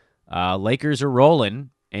club. Lakers are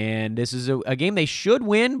rolling, and this is a game they should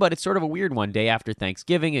win, but it's sort of a weird one. Day after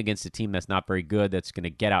Thanksgiving against a team that's not very good, that's going to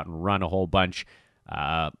get out and run a whole bunch.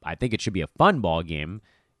 I think it should be a fun ball game,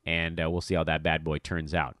 and we'll see how that bad boy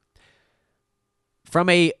turns out. From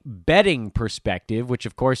a betting perspective, which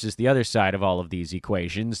of course is the other side of all of these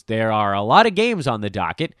equations, there are a lot of games on the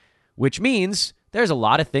docket, which means there's a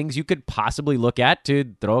lot of things you could possibly look at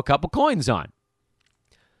to throw a couple coins on.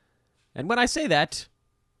 And when I say that,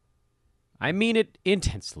 I mean it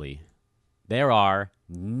intensely. There are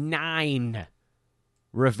 9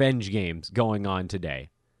 revenge games going on today.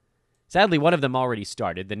 Sadly, one of them already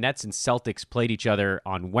started. The Nets and Celtics played each other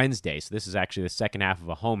on Wednesday, so this is actually the second half of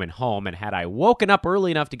a home and home. And had I woken up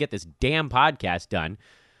early enough to get this damn podcast done,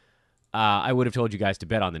 I would have told you guys to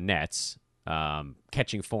bet on the Nets.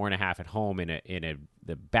 Catching 4.5 at home in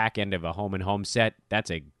the back end of a home and home set,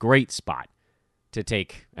 that's a great spot to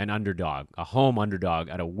take an underdog, a home underdog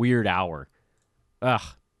at a weird hour. Ugh,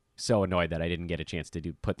 so annoyed that I didn't get a chance to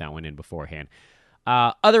put that one in beforehand.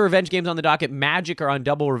 Other revenge games on the docket. Magic are on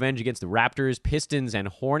double revenge against the Raptors, Pistons, and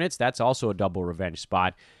Hornets. That's also a double revenge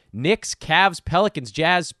spot. Knicks, Cavs, Pelicans,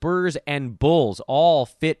 Jazz, Spurs, and Bulls all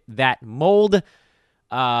fit that mold.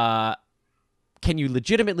 Can you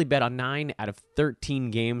legitimately bet on 9 out of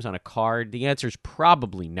 13 games on a card? The answer is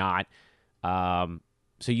probably not.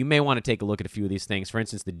 So you may want to take a look at a few of these things. For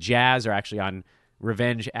instance, the Jazz are actually on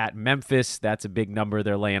revenge at Memphis. That's a big number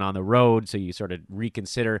they're laying on the road, so you sort of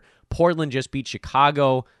reconsider. Portland just beat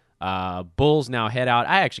Chicago. Bulls now head out.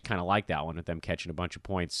 I actually kind of like that one with them catching a bunch of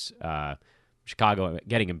points. Chicago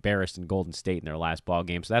getting embarrassed in Golden State in their last ball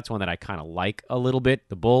game, so that's one that I kind of like a little bit.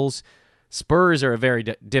 The Bulls. Spurs are a very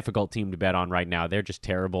difficult team to bet on right now. They're just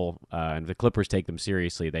terrible, and if the Clippers take them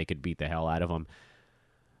seriously, they could beat the hell out of them.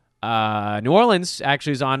 New Orleans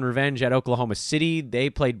actually is on revenge at Oklahoma City. They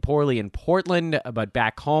played poorly in Portland, but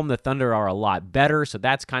back home the Thunder are a lot better, so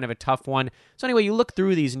that's kind of a tough one. So anyway, you look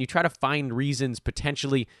through these and you try to find reasons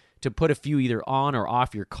potentially to put a few either on or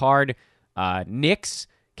off your card. Knicks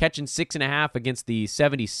catching 6.5 against the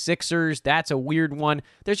 76ers. That's a weird one.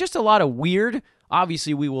 There's just a lot of weird.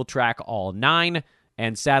 Obviously, we will track all 9,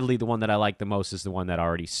 and sadly, the one that I like the most is the one that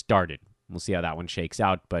already started. We'll see how that one shakes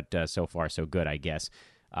out, but so far, so good, I guess.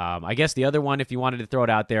 I guess the other one, if you wanted to throw it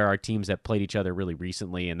out there, are teams that played each other really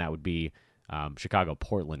recently, and that would be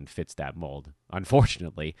Chicago-Portland fits that mold,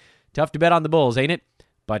 unfortunately. Tough to bet on the Bulls, ain't it?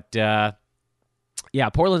 But, yeah,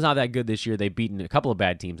 Portland's not that good this year. They've beaten a couple of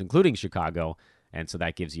bad teams, including Chicago, and so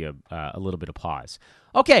that gives you a little bit of pause.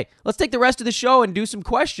 Okay, let's take the rest of the show and do some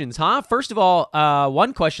questions, huh? First of all,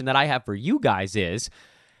 one question that I have for you guys is,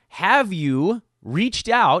 have you reached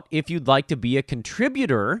out if you'd like to be a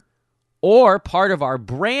contributor or part of our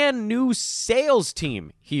brand new sales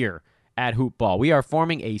team here at Hoopball? We are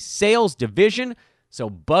forming a sales division, so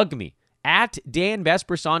bug me at Dan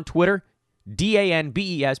Besbris on Twitter,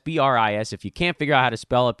 DanBesBris. If you can't figure out how to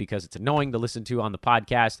spell it because it's annoying to listen to on the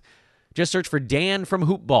podcast, just search for Dan from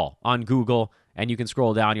Hoopball on Google, and you can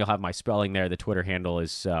scroll down. You'll have my spelling there. The Twitter handle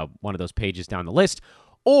is one of those pages down the list.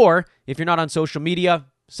 Or if you're not on social media,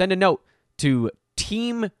 send a note to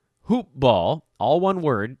Team Hoopball, all one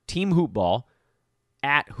word, Team Hoopball,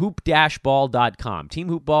 at hoop-ball.com. Team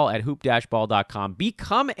Hoopball at hoop-ball.com.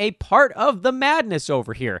 Become a part of the madness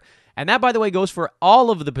over here. And that, by the way, goes for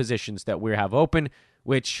all of the positions that we have open,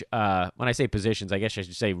 which, when I say positions, I guess I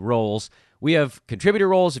should say roles. We have contributor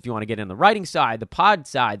roles if you want to get in the writing side, the pod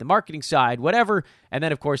side, the marketing side, whatever. And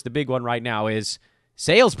then, of course, the big one right now is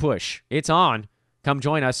Sales Push. It's on. Come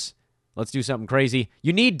join us. Let's do something crazy.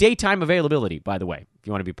 You need daytime availability, by the way, if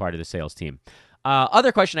you want to be part of the sales team.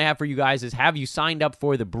 Other question I have for you guys is, have you signed up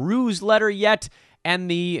for the Brews letter yet?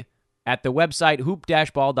 And at the website,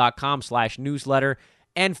 hoop-ball.com/newsletter.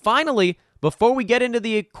 And finally, before we get into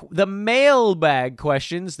the mailbag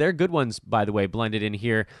questions, they're good ones, by the way, blended in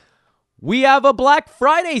here. We have a Black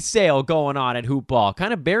Friday sale going on at Hoopball.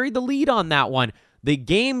 Kind of buried the lead on that one. The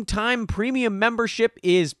Game Time Premium membership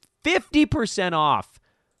is 50% off.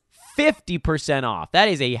 50% off. That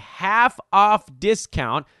is a half-off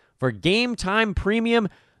discount for Game Time Premium.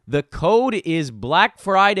 The code is Black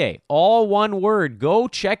Friday. All one word. Go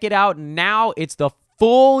check it out now. It's the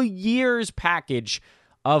full year's package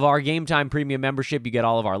of our Game Time Premium membership, you get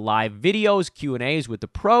all of our live videos, Q&As with the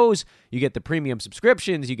pros, you get the premium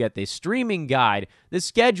subscriptions, you get the streaming guide, the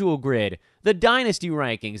schedule grid, the dynasty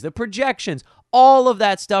rankings, the projections, all of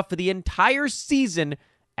that stuff for the entire season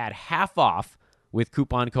at half off with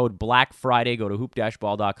coupon code Black Friday. Go to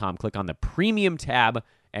hoop-ball.com, click on the premium tab,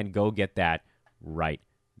 and go get that right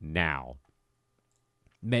now.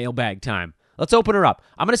 Mailbag time. Let's open her up.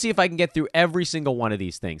 I'm going to see if I can get through every single one of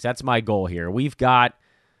these things. That's my goal here. We've got,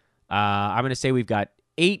 I'm going to say we've got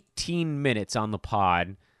 18 minutes on the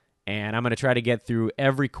pod, and I'm going to try to get through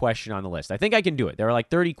every question on the list. I think I can do it. There are like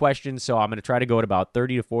 30 questions, so I'm going to try to go at about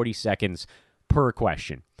 30 to 40 seconds per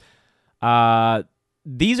question.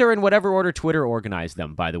 These are in whatever order Twitter organized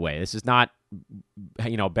them, by the way. This is not,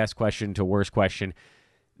 best question to worst question.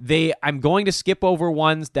 I'm going to skip over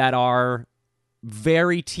ones that are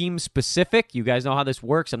very team specific. You guys know how this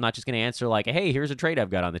works. I'm not just going to answer like, hey, here's a trade I've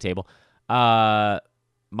got on the table. My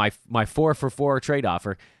 4-for-4 trade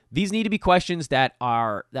offer. These need to be questions that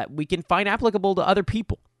we can find applicable to other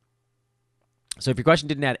people. So if your question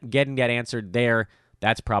didn't get answered there,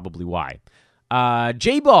 that's probably why.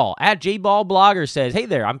 J-Ball, at J-Ball Blogger says, hey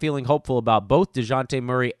there, I'm feeling hopeful about both DeJounte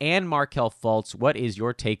Murray and Markelle Fultz. What is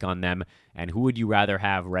your take on them, and who would you rather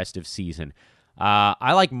have rest of season?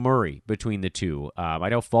 I like Murray between the two. I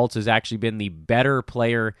know Fultz has actually been the better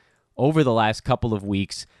player over the last couple of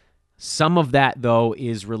weeks. Some of that, though,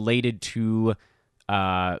 is related to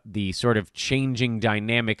the sort of changing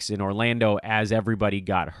dynamics in Orlando as everybody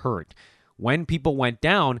got hurt. When people went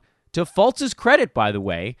down, to Fultz's credit, by the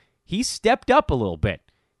way, he stepped up a little bit.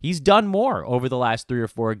 He's done more over the last 3 or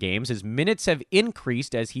 4 games. His minutes have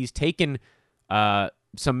increased as he's taken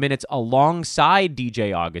some minutes alongside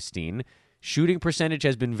DJ Augustin. Shooting percentage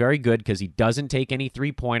has been very good because he doesn't take any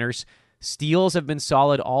three-pointers. Steals have been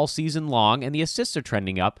solid all season long, and the assists are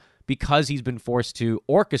trending up because he's been forced to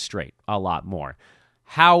orchestrate a lot more.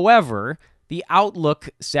 However, the outlook,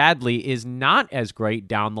 sadly, is not as great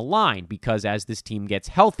down the line because as this team gets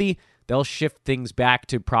healthy, they'll shift things back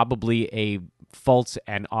to probably a Fultz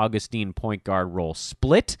and Augustin point guard role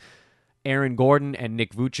split. Aaron Gordon and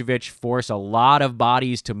Nick Vucevic force a lot of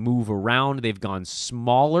bodies to move around. They've gone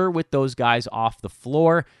smaller with those guys off the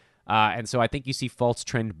floor. And so I think you see Fultz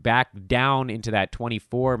trend back down into that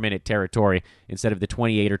 24-minute territory instead of the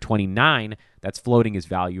 28 or 29 that's floating his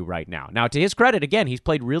value right now. Now, to his credit, again, he's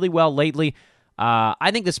played really well lately.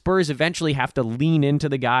 I think the Spurs eventually have to lean into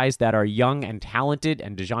the guys that are young and talented,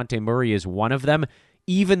 and DeJounte Murray is one of them,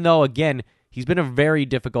 even though, again, he's been a very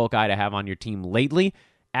difficult guy to have on your team lately.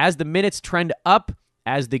 As the minutes trend up,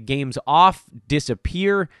 as the games off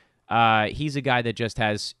disappear, he's a guy that just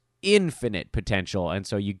has infinite potential, and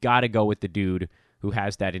so you got to go with the dude who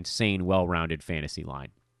has that insane, well-rounded fantasy line.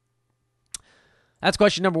 That's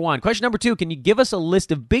question number 1. Question number 2, can you give us a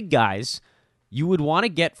list of big guys you would want to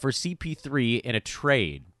get for CP3 in a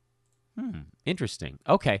trade? Interesting.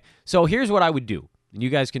 Okay, so here's what I would do. And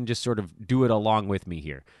you guys can just sort of do it along with me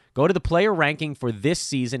here. Go to the player ranking for this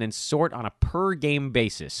season and sort on a per-game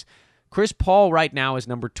basis. Chris Paul right now is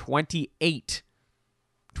number 28.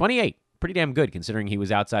 28. Pretty damn good considering he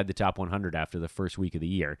was outside the top 100 after the first week of the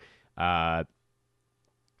year.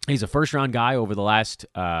 He's a first-round guy over the last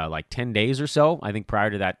 10 days or so. I think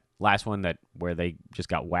prior to that last one where they just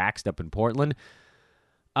got waxed up in Portland.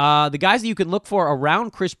 The guys that you can look for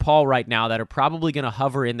around Chris Paul right now that are probably going to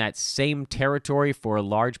hover in that same territory for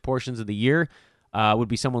large portions of the year would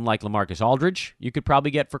be someone like LaMarcus Aldridge. You could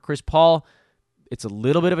probably get for Chris Paul. It's a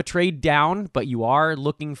little bit of a trade down, but you are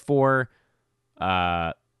looking for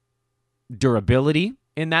durability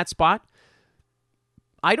in that spot.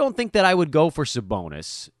 I don't think that I would go for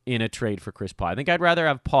Sabonis in a trade for Chris Paul. I think I'd rather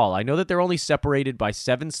have Paul. I know that they're only separated by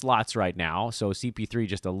 7 slots right now, so CP3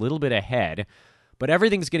 just a little bit ahead. But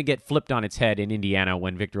everything's going to get flipped on its head in Indiana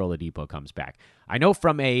when Victor Oladipo comes back. I know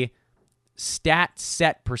from a stat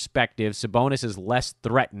set perspective, Sabonis is less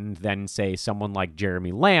threatened than, say, someone like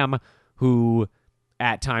Jeremy Lamb, who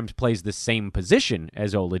at times plays the same position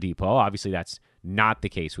as Oladipo. Obviously, that's not the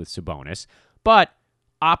case with Sabonis. But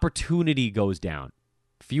opportunity goes down.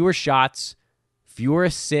 Fewer shots, fewer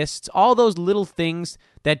assists, all those little things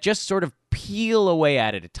that just sort of peel away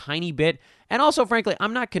at it a tiny bit. And also, frankly,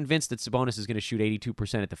 I'm not convinced that Sabonis is going to shoot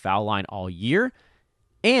 82% at the foul line all year.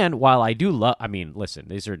 And while I do love, listen,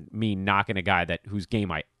 these are me knocking a guy whose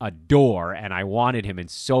game I adore, and I wanted him in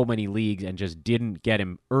so many leagues and just didn't get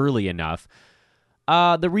him early enough.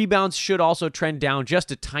 The rebounds should also trend down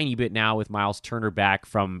just a tiny bit now with Miles Turner back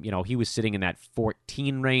from, he was sitting in that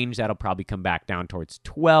 14 range. That'll probably come back down towards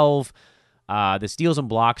 12. The steals and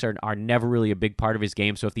blocks are never really a big part of his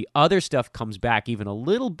game. So if the other stuff comes back even a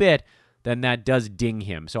little bit, then that does ding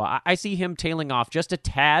him. So I see him tailing off just a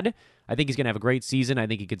tad. I think he's going to have a great season. I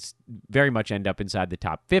think he could very much end up inside the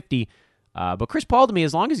top 50. But Chris Paul, to me,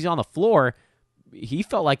 as long as he's on the floor, he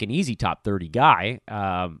felt like an easy top 30 guy.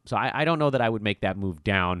 So I don't know that I would make that move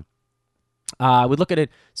down. I would look at it,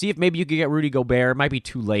 see if maybe you could get Rudy Gobert. It might be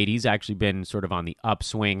too late. He's actually been sort of on the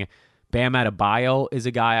upswing. Bam Adebayo is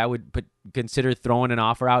a guy I would consider throwing an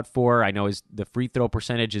offer out for. I know the free throw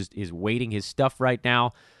percentage is weighting his stuff right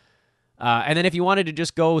now. And then if you wanted to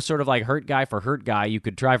just go sort of like hurt guy for hurt guy, you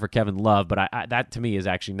could try for Kevin Love, but that to me is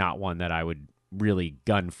actually not one that I would really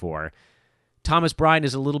gun for. Thomas Bryant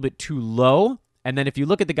is a little bit too low. And then if you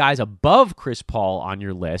look at the guys above Chris Paul on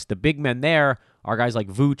your list, the big men there are guys like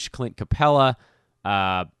Vooch, Clint Capella,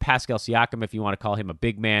 Pascal Siakam, if you want to call him a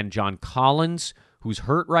big man, John Collins, who's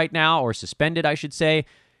hurt right now, or suspended, I should say.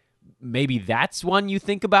 Maybe that's one you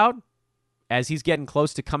think about as he's getting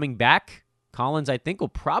close to coming back. Collins, I think, will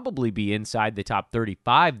probably be inside the top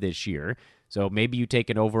 35 this year. So maybe you take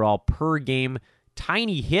an overall per game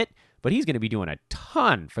tiny hit, but he's going to be doing a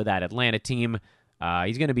ton for that Atlanta team.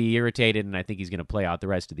 He's going to be irritated, and I think he's going to play out the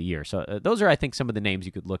rest of the year. So those are, I think, some of the names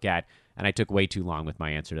you could look at, and I took way too long with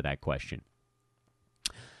my answer to that question.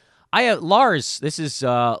 Lars, this is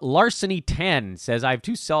Larceny10, says, I have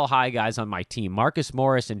two sell-high guys on my team, Marcus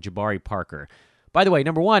Morris and Jabari Parker. By the way,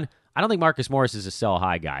 number one, I don't think Marcus Morris is a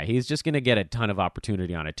sell-high guy. He's just going to get a ton of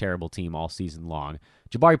opportunity on a terrible team all season long.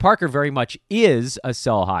 Jabari Parker very much is a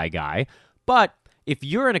sell-high guy, but if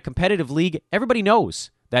you're in a competitive league, everybody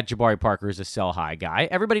knows that Jabari Parker is a sell-high guy.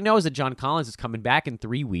 Everybody knows that John Collins is coming back in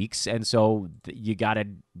 3 weeks, and so you got to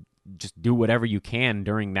just do whatever you can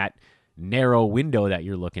during that narrow window that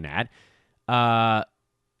you're looking at.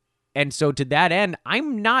 And so to that end,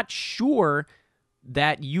 I'm not sure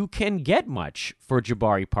that you can get much for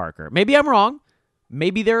Jabari Parker. Maybe I'm wrong.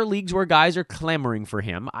 Maybe there are leagues where guys are clamoring for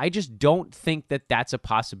him. I just don't think that that's a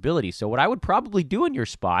possibility. So what I would probably do in your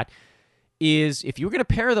spot is if you're going to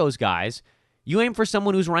pair those guys, you aim for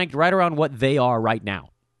someone who's ranked right around what they are right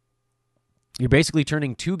now. You're basically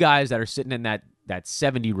turning two guys that are sitting in that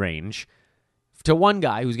 70 range to one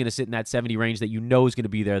guy who's going to sit in that 70 range that you know is going to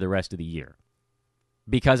be there the rest of the year.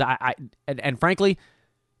 Because and frankly,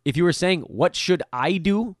 if you were saying, what should I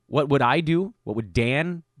do? What would I do? What would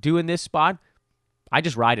Dan do in this spot? I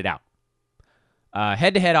just ride it out.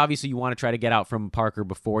 Head-to-head, obviously, you want to try to get out from Parker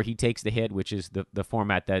before he takes the hit, which is the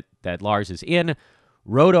format that Lars is in.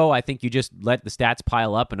 Roto, I think you just let the stats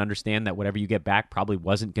pile up and understand that whatever you get back probably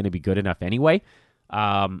wasn't going to be good enough anyway.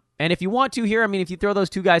 And if you want to here, I mean, if you throw those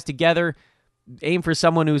two guys together, aim for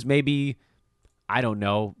someone who's maybe, I don't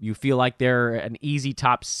know, you feel like they're an easy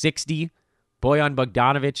top 60. Bojan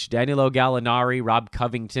Bogdanovic, Danilo Gallinari, Rob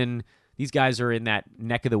Covington. These guys are in that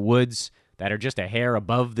neck of the woods that are just a hair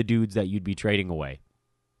above the dudes that you'd be trading away.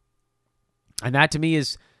 And that, to me,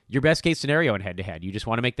 is your best case scenario in head-to-head. You just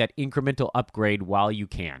want to make that incremental upgrade while you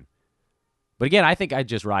can. But again, I think I'd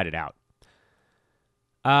just ride it out.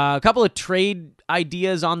 A couple of trade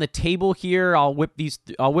ideas on the table here. I'll whip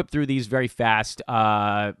through these very fast.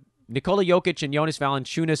 Nikola Jokic and Jonas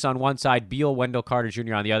Valanciunas on one side, Beal, Wendell Carter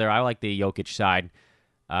Jr. on the other. I like the Jokic side.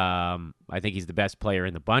 I think he's the best player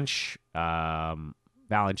in the bunch.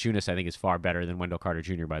 Valanciunas, I think, is far better than Wendell Carter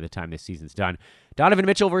Jr. by the time this season's done. Donovan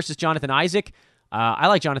Mitchell versus Jonathan Isaac. I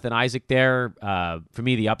like Jonathan Isaac there. For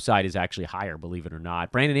me, the upside is actually higher, believe it or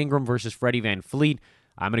not. Brandon Ingram versus Freddie VanVleet.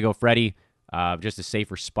 I'm going to go Freddie, just a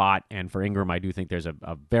safer spot. And for Ingram, I do think there's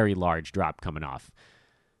a very large drop coming off.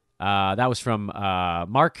 That was from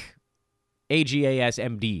Mark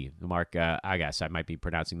AGASMD. Mark, I guess I might be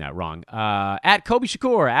pronouncing that wrong. At Kobe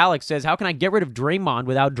Shakur, Alex says, how can I get rid of Draymond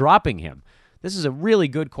without dropping him? This is a really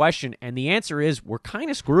good question, and the answer is we're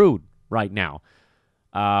kind of screwed right now.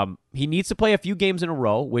 He needs to play a few games in a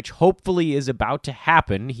row, which hopefully is about to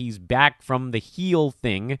happen. He's back from the heel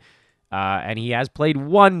thing, and he has played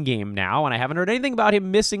one game now, and I haven't heard anything about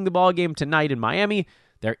him missing the ball game tonight in Miami.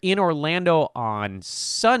 They're in Orlando on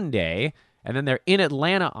Sunday, and then they're in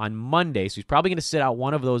Atlanta on Monday, so he's probably going to sit out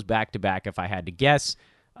one of those back-to-back if I had to guess.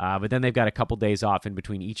 But then they've got a couple days off in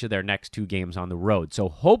between each of their next two games on the road. So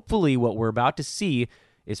hopefully what we're about to see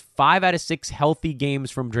is 5 out of 6 healthy games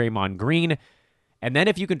from Draymond Green. And then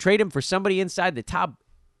if you can trade him for somebody inside the top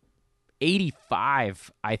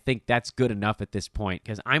 85, I think that's good enough at this point,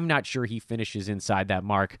 because I'm not sure he finishes inside that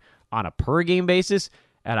mark on a per-game basis,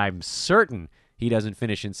 and I'm certain he doesn't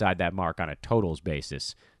finish inside that mark on a totals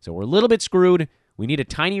basis. So we're a little bit screwed. We need a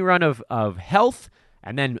tiny run of health,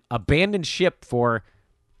 and then abandon ship for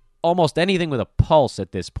almost anything with a pulse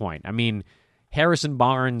at this point. I mean, Harrison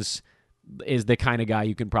Barnes is the kind of guy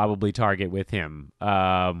you can probably target with him.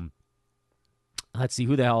 Let's see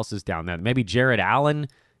who the hell else is down there. Maybe Jared Allen,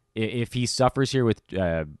 if he suffers here with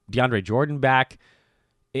DeAndre Jordan back.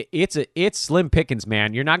 It's slim pickings,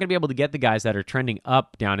 man. You're not going to be able to get the guys that are trending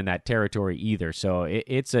up down in that territory either. So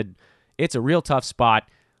it's a real tough spot.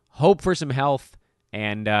 Hope for some health,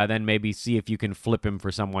 and then maybe see if you can flip him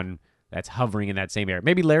for someone that's hovering in that same area.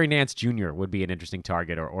 Maybe Larry Nance Jr. would be an interesting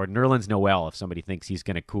target, or Nerlens Noel if somebody thinks he's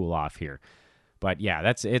going to cool off here. But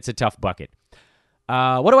yeah, it's a tough bucket.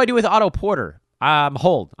 What do I do with Otto Porter?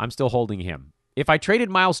 I'm still holding him. If I traded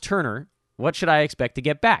Miles Turner, what should I expect to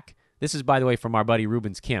get back? This is, by the way, from our buddy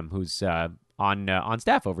Rubens Kim, who's on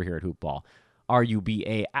staff over here at Hoopball.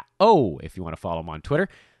 RUBAO, if you want to follow him on Twitter.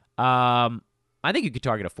 I think you could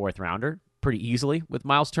target a fourth rounder pretty easily with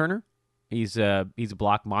Miles Turner. He's a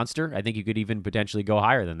block monster. I think you could even potentially go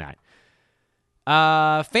higher than that.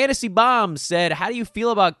 Fantasy Bomb said, how do you feel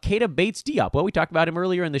about Keita Bates-Diop? Well, we talked about him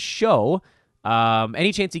earlier in the show.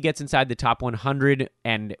 Any chance he gets inside the top 100,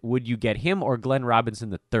 and would you get him or Glenn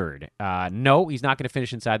Robinson III? No, he's not going to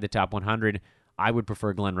finish inside the top 100. I would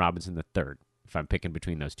prefer Glenn Robinson III if I'm picking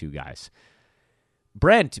between those two guys.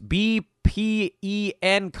 Brent, BPEN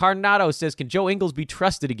Carnado says, can Joe Ingles be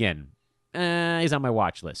trusted again? He's on my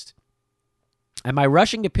watch list. Am I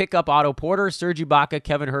rushing to pick up Otto Porter, Serge Ibaka,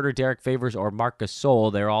 Kevin Huerter, Derek Favors, or Marc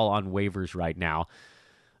Gasol? They're all on waivers right now.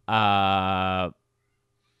 I'm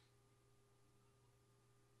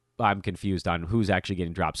confused on who's actually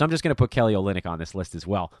getting dropped. So I'm just going to put Kelly Olynyk on this list as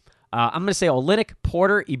well. I'm going to say Olynyk,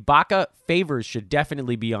 Porter, Ibaka, Favors should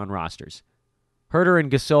definitely be on rosters. Huerter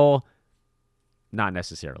and Gasol, not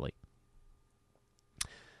necessarily.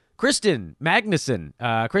 Kristen Magnuson,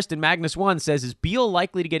 Kristen Magnus 1 says, is Beal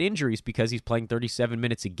likely to get injuries because he's playing 37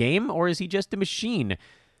 minutes a game, or is he just a machine?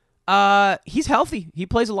 He's healthy. He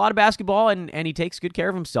plays a lot of basketball, and he takes good care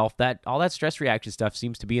of himself. All that stress reaction stuff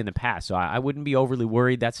seems to be in the past, so I wouldn't be overly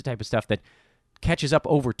worried. That's the type of stuff that catches up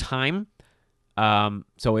over time.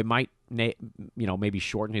 So it might, maybe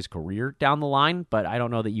shorten his career down the line, but I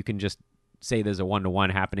don't know that you can just say there's a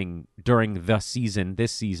one-to-one happening during this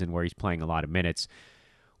season where he's playing a lot of minutes.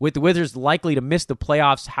 With the Wizards likely to miss the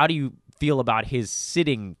playoffs, how do you feel about his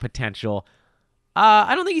sitting potential?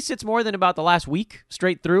 I don't think he sits more than about the last week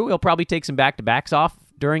straight through. He'll probably take some back-to-backs off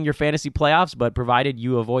during your fantasy playoffs, but provided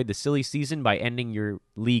you avoid the silly season by ending your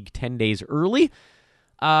league 10 days early,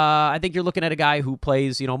 I think you're looking at a guy who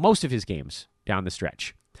plays, most of his games down the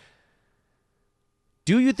stretch.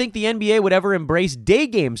 Do you think the NBA would ever embrace day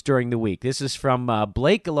games during the week? This is from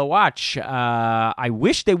Blake Lawach. I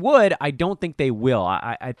wish they would. I don't think they will.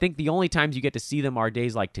 I think the only times you get to see them are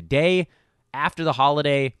days like today, after the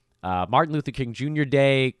holiday, Martin Luther King Jr.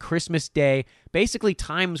 Day, Christmas Day, basically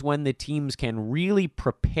times when the teams can really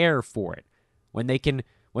prepare for it, when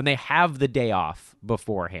they have the day off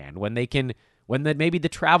beforehand, when maybe the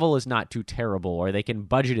travel is not too terrible, or they can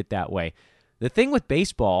budget it that way. The thing with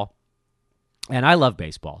baseball, and I love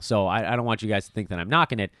baseball, so I don't want you guys to think that I'm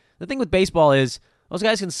knocking it. The thing with baseball is those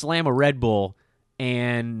guys can slam a Red Bull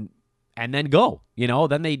and then go.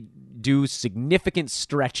 Then they do significant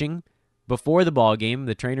stretching before the ball game.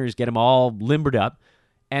 The trainers get them all limbered up.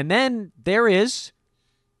 And then there is,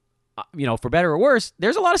 for better or worse,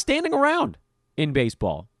 there's a lot of standing around in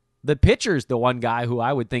baseball. The pitcher's the one guy who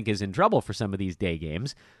I would think is in trouble for some of these day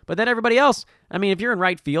games. But then everybody else, if you're in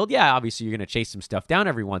right field, yeah, obviously you're going to chase some stuff down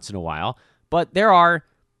every once in a while. But there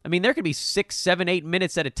could be 6, 7, 8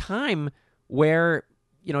 minutes at a time where,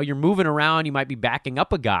 you're moving around, you might be backing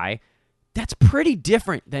up a guy. That's pretty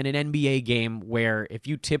different than an NBA game where if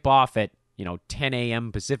you tip off at, 10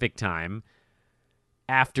 a.m. Pacific time,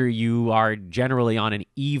 after you are generally on an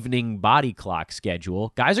evening body clock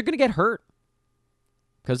schedule, guys are going to get hurt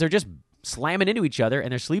because they're just slamming into each other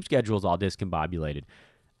and their sleep schedule's all discombobulated.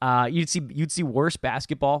 You'd see worse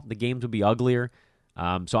basketball. The games would be uglier.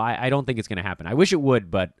 So I don't think it's going to happen. I wish it would,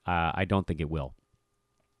 but I don't think it will.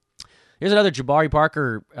 Here's another Jabari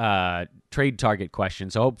Parker trade target question.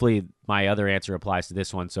 So hopefully my other answer applies to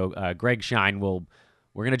this one. So Greg Shine,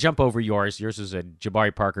 we're going to jump over yours. Yours is a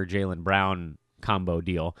Jabari Parker, Jaylen Brown combo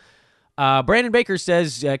deal. Brandon Baker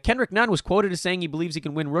says, Kendrick Nunn was quoted as saying he believes he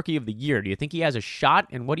can win Rookie of the Year. Do you think he has a shot?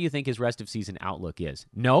 And what do you think his rest of season outlook is?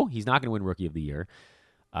 No, he's not going to win Rookie of the Year.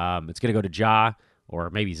 It's going to go to Ja, or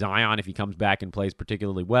maybe Zion if he comes back and plays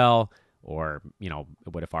particularly well. Or,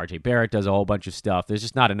 what if RJ Barrett does a whole bunch of stuff? There's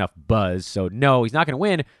just not enough buzz. So, no, he's not going to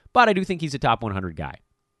win. But I do think he's a top 100 guy.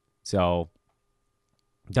 So,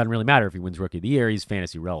 it doesn't really matter if he wins Rookie of the Year. He's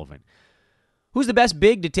fantasy relevant. Who's the best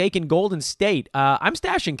big to take in Golden State? I'm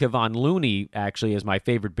stashing Kevon Looney, actually, as my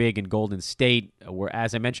favorite big in Golden State. Where,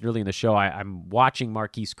 as I mentioned earlier in the show, I'm watching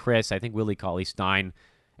Marquise Chris. I think Willie Cauley-Stein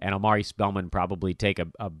and Omari Spellman probably take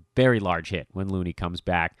a very large hit when Looney comes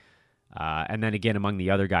back. And then again, among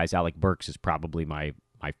the other guys, Alec Burks is probably my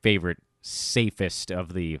favorite, safest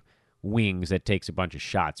of the wings that takes a bunch of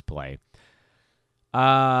shots play.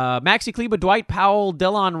 Maxi Kleber, Dwight Powell,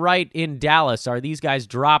 Delon Wright in Dallas. Are these guys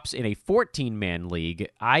drops in a 14-man league?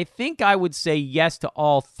 I think I would say yes to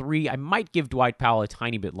all three. I might give Dwight Powell a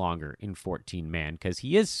tiny bit longer in 14-man because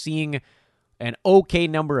he is seeing an okay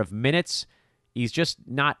number of minutes. He's just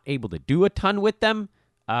not able to do a ton with them.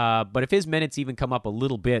 But if his minutes even come up a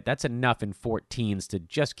little bit, that's enough in 14s to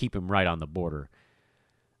just keep him right on the border.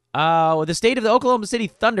 The state of the Oklahoma City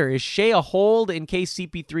Thunder. Is Shea a hold in case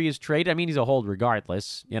CP3 is traded? I mean, he's a hold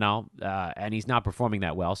regardless, and he's not performing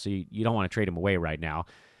that well, so you don't want to trade him away right now.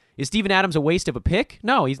 Is Steven Adams a waste of a pick?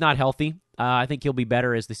 No, he's not healthy. I think he'll be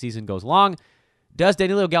better as the season goes along. Does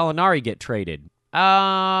Danilo Gallinari get traded?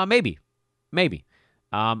 Maybe.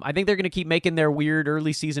 I think they're going to keep making their weird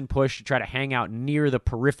early season push to try to hang out near the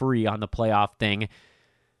periphery on the playoff thing.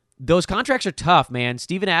 Those contracts are tough, man.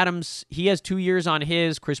 Steven Adams, he has 2 years on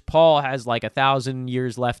his. Chris Paul has like 1,000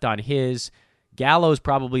 years left on his. Gallo's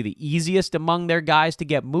probably the easiest among their guys to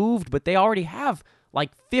get moved, but they already have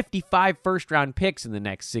like 55 first-round picks in the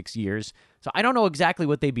next 6 years. So I don't know exactly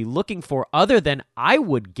what they'd be looking for other than, I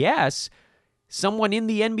would guess, someone in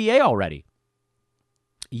the NBA already.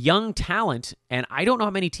 Young talent, and I don't know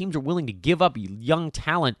how many teams are willing to give up young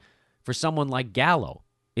talent for someone like Gallo.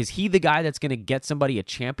 Is he the guy that's going to get somebody a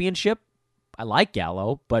championship? I like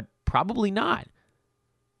Gallo, but probably not.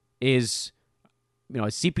 Is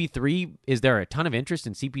CP3, is there a ton of interest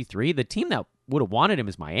in CP3? The team that would have wanted him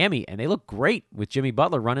is Miami, and they look great with Jimmy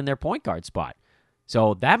Butler running their point guard spot.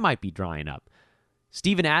 So that might be drying up.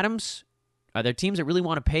 Steven Adams, are there teams that really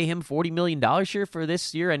want to pay him $40 million here for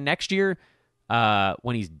this year and next year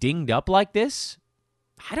when he's dinged up like this?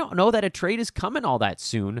 I don't know that a trade is coming all that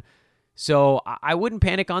soon. So I wouldn't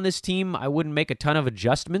panic on this team. I wouldn't make a ton of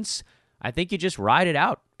adjustments. I think you just ride it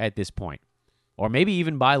out at this point. Or maybe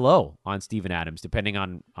even buy low on Steven Adams, depending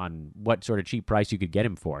on what sort of cheap price you could get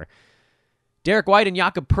him for. Derek White and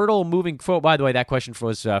Jakob Poeltl moving forward. By the way, that question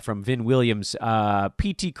was from Vin Williams.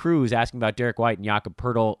 PT Cruz asking about Derek White and Jakob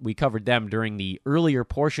Poeltl. We covered them during the earlier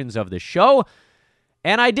portions of the show.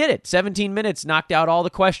 And I did it. 17 minutes, knocked out all the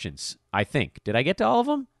questions, I think. Did I get to all of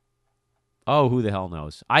them? Oh, who the hell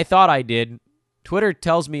knows? I thought I did. Twitter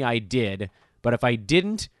tells me I did, but if I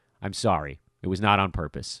didn't, I'm sorry. It was not on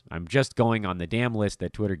purpose. I'm just going on the damn list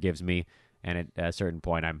that Twitter gives me, and at a certain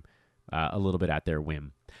point, I'm a little bit at their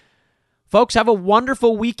whim. Folks, have a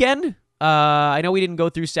wonderful weekend. I know we didn't go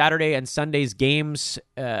through Saturday and Sunday's games,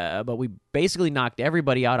 but we basically knocked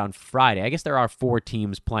everybody out on Friday. I guess there are 4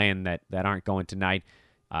 teams playing that aren't going tonight.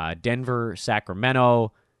 Denver,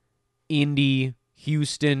 Sacramento, Indy,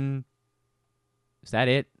 Houston. Is that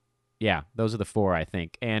it? Yeah, those are the 4, I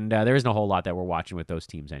think. And there isn't a whole lot that we're watching with those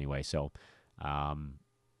teams anyway. So,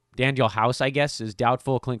 Daniel House, I guess, is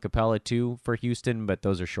doubtful. Clint Capella, too, for Houston, but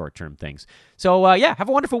those are short-term things. So, have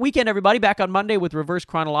a wonderful weekend, everybody. Back on Monday with Reverse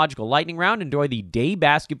Chronological Lightning Round. Enjoy the day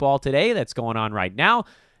basketball today that's going on right now,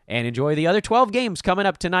 and enjoy the other 12 games coming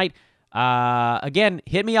up tonight. Again,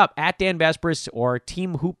 hit me up at Dan Vespris or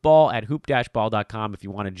Team Hoopball at hoop-ball.com if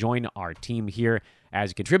you want to join our team here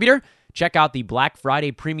as a contributor. Check out the Black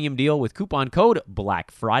Friday premium deal with coupon code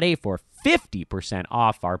BLACKFRIDAY for 50%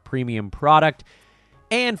 off our premium product.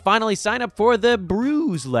 And finally, sign up for the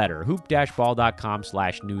Brews Letter,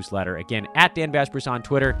 hoop-ball.com/newsletter. Again, at Dan Vespris on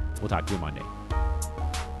Twitter. We'll talk to you Monday.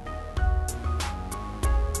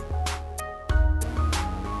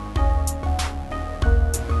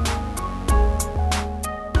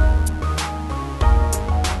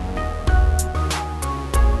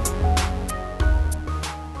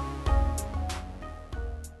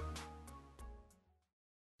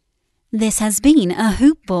 This has been a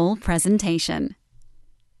Hoop Ball presentation.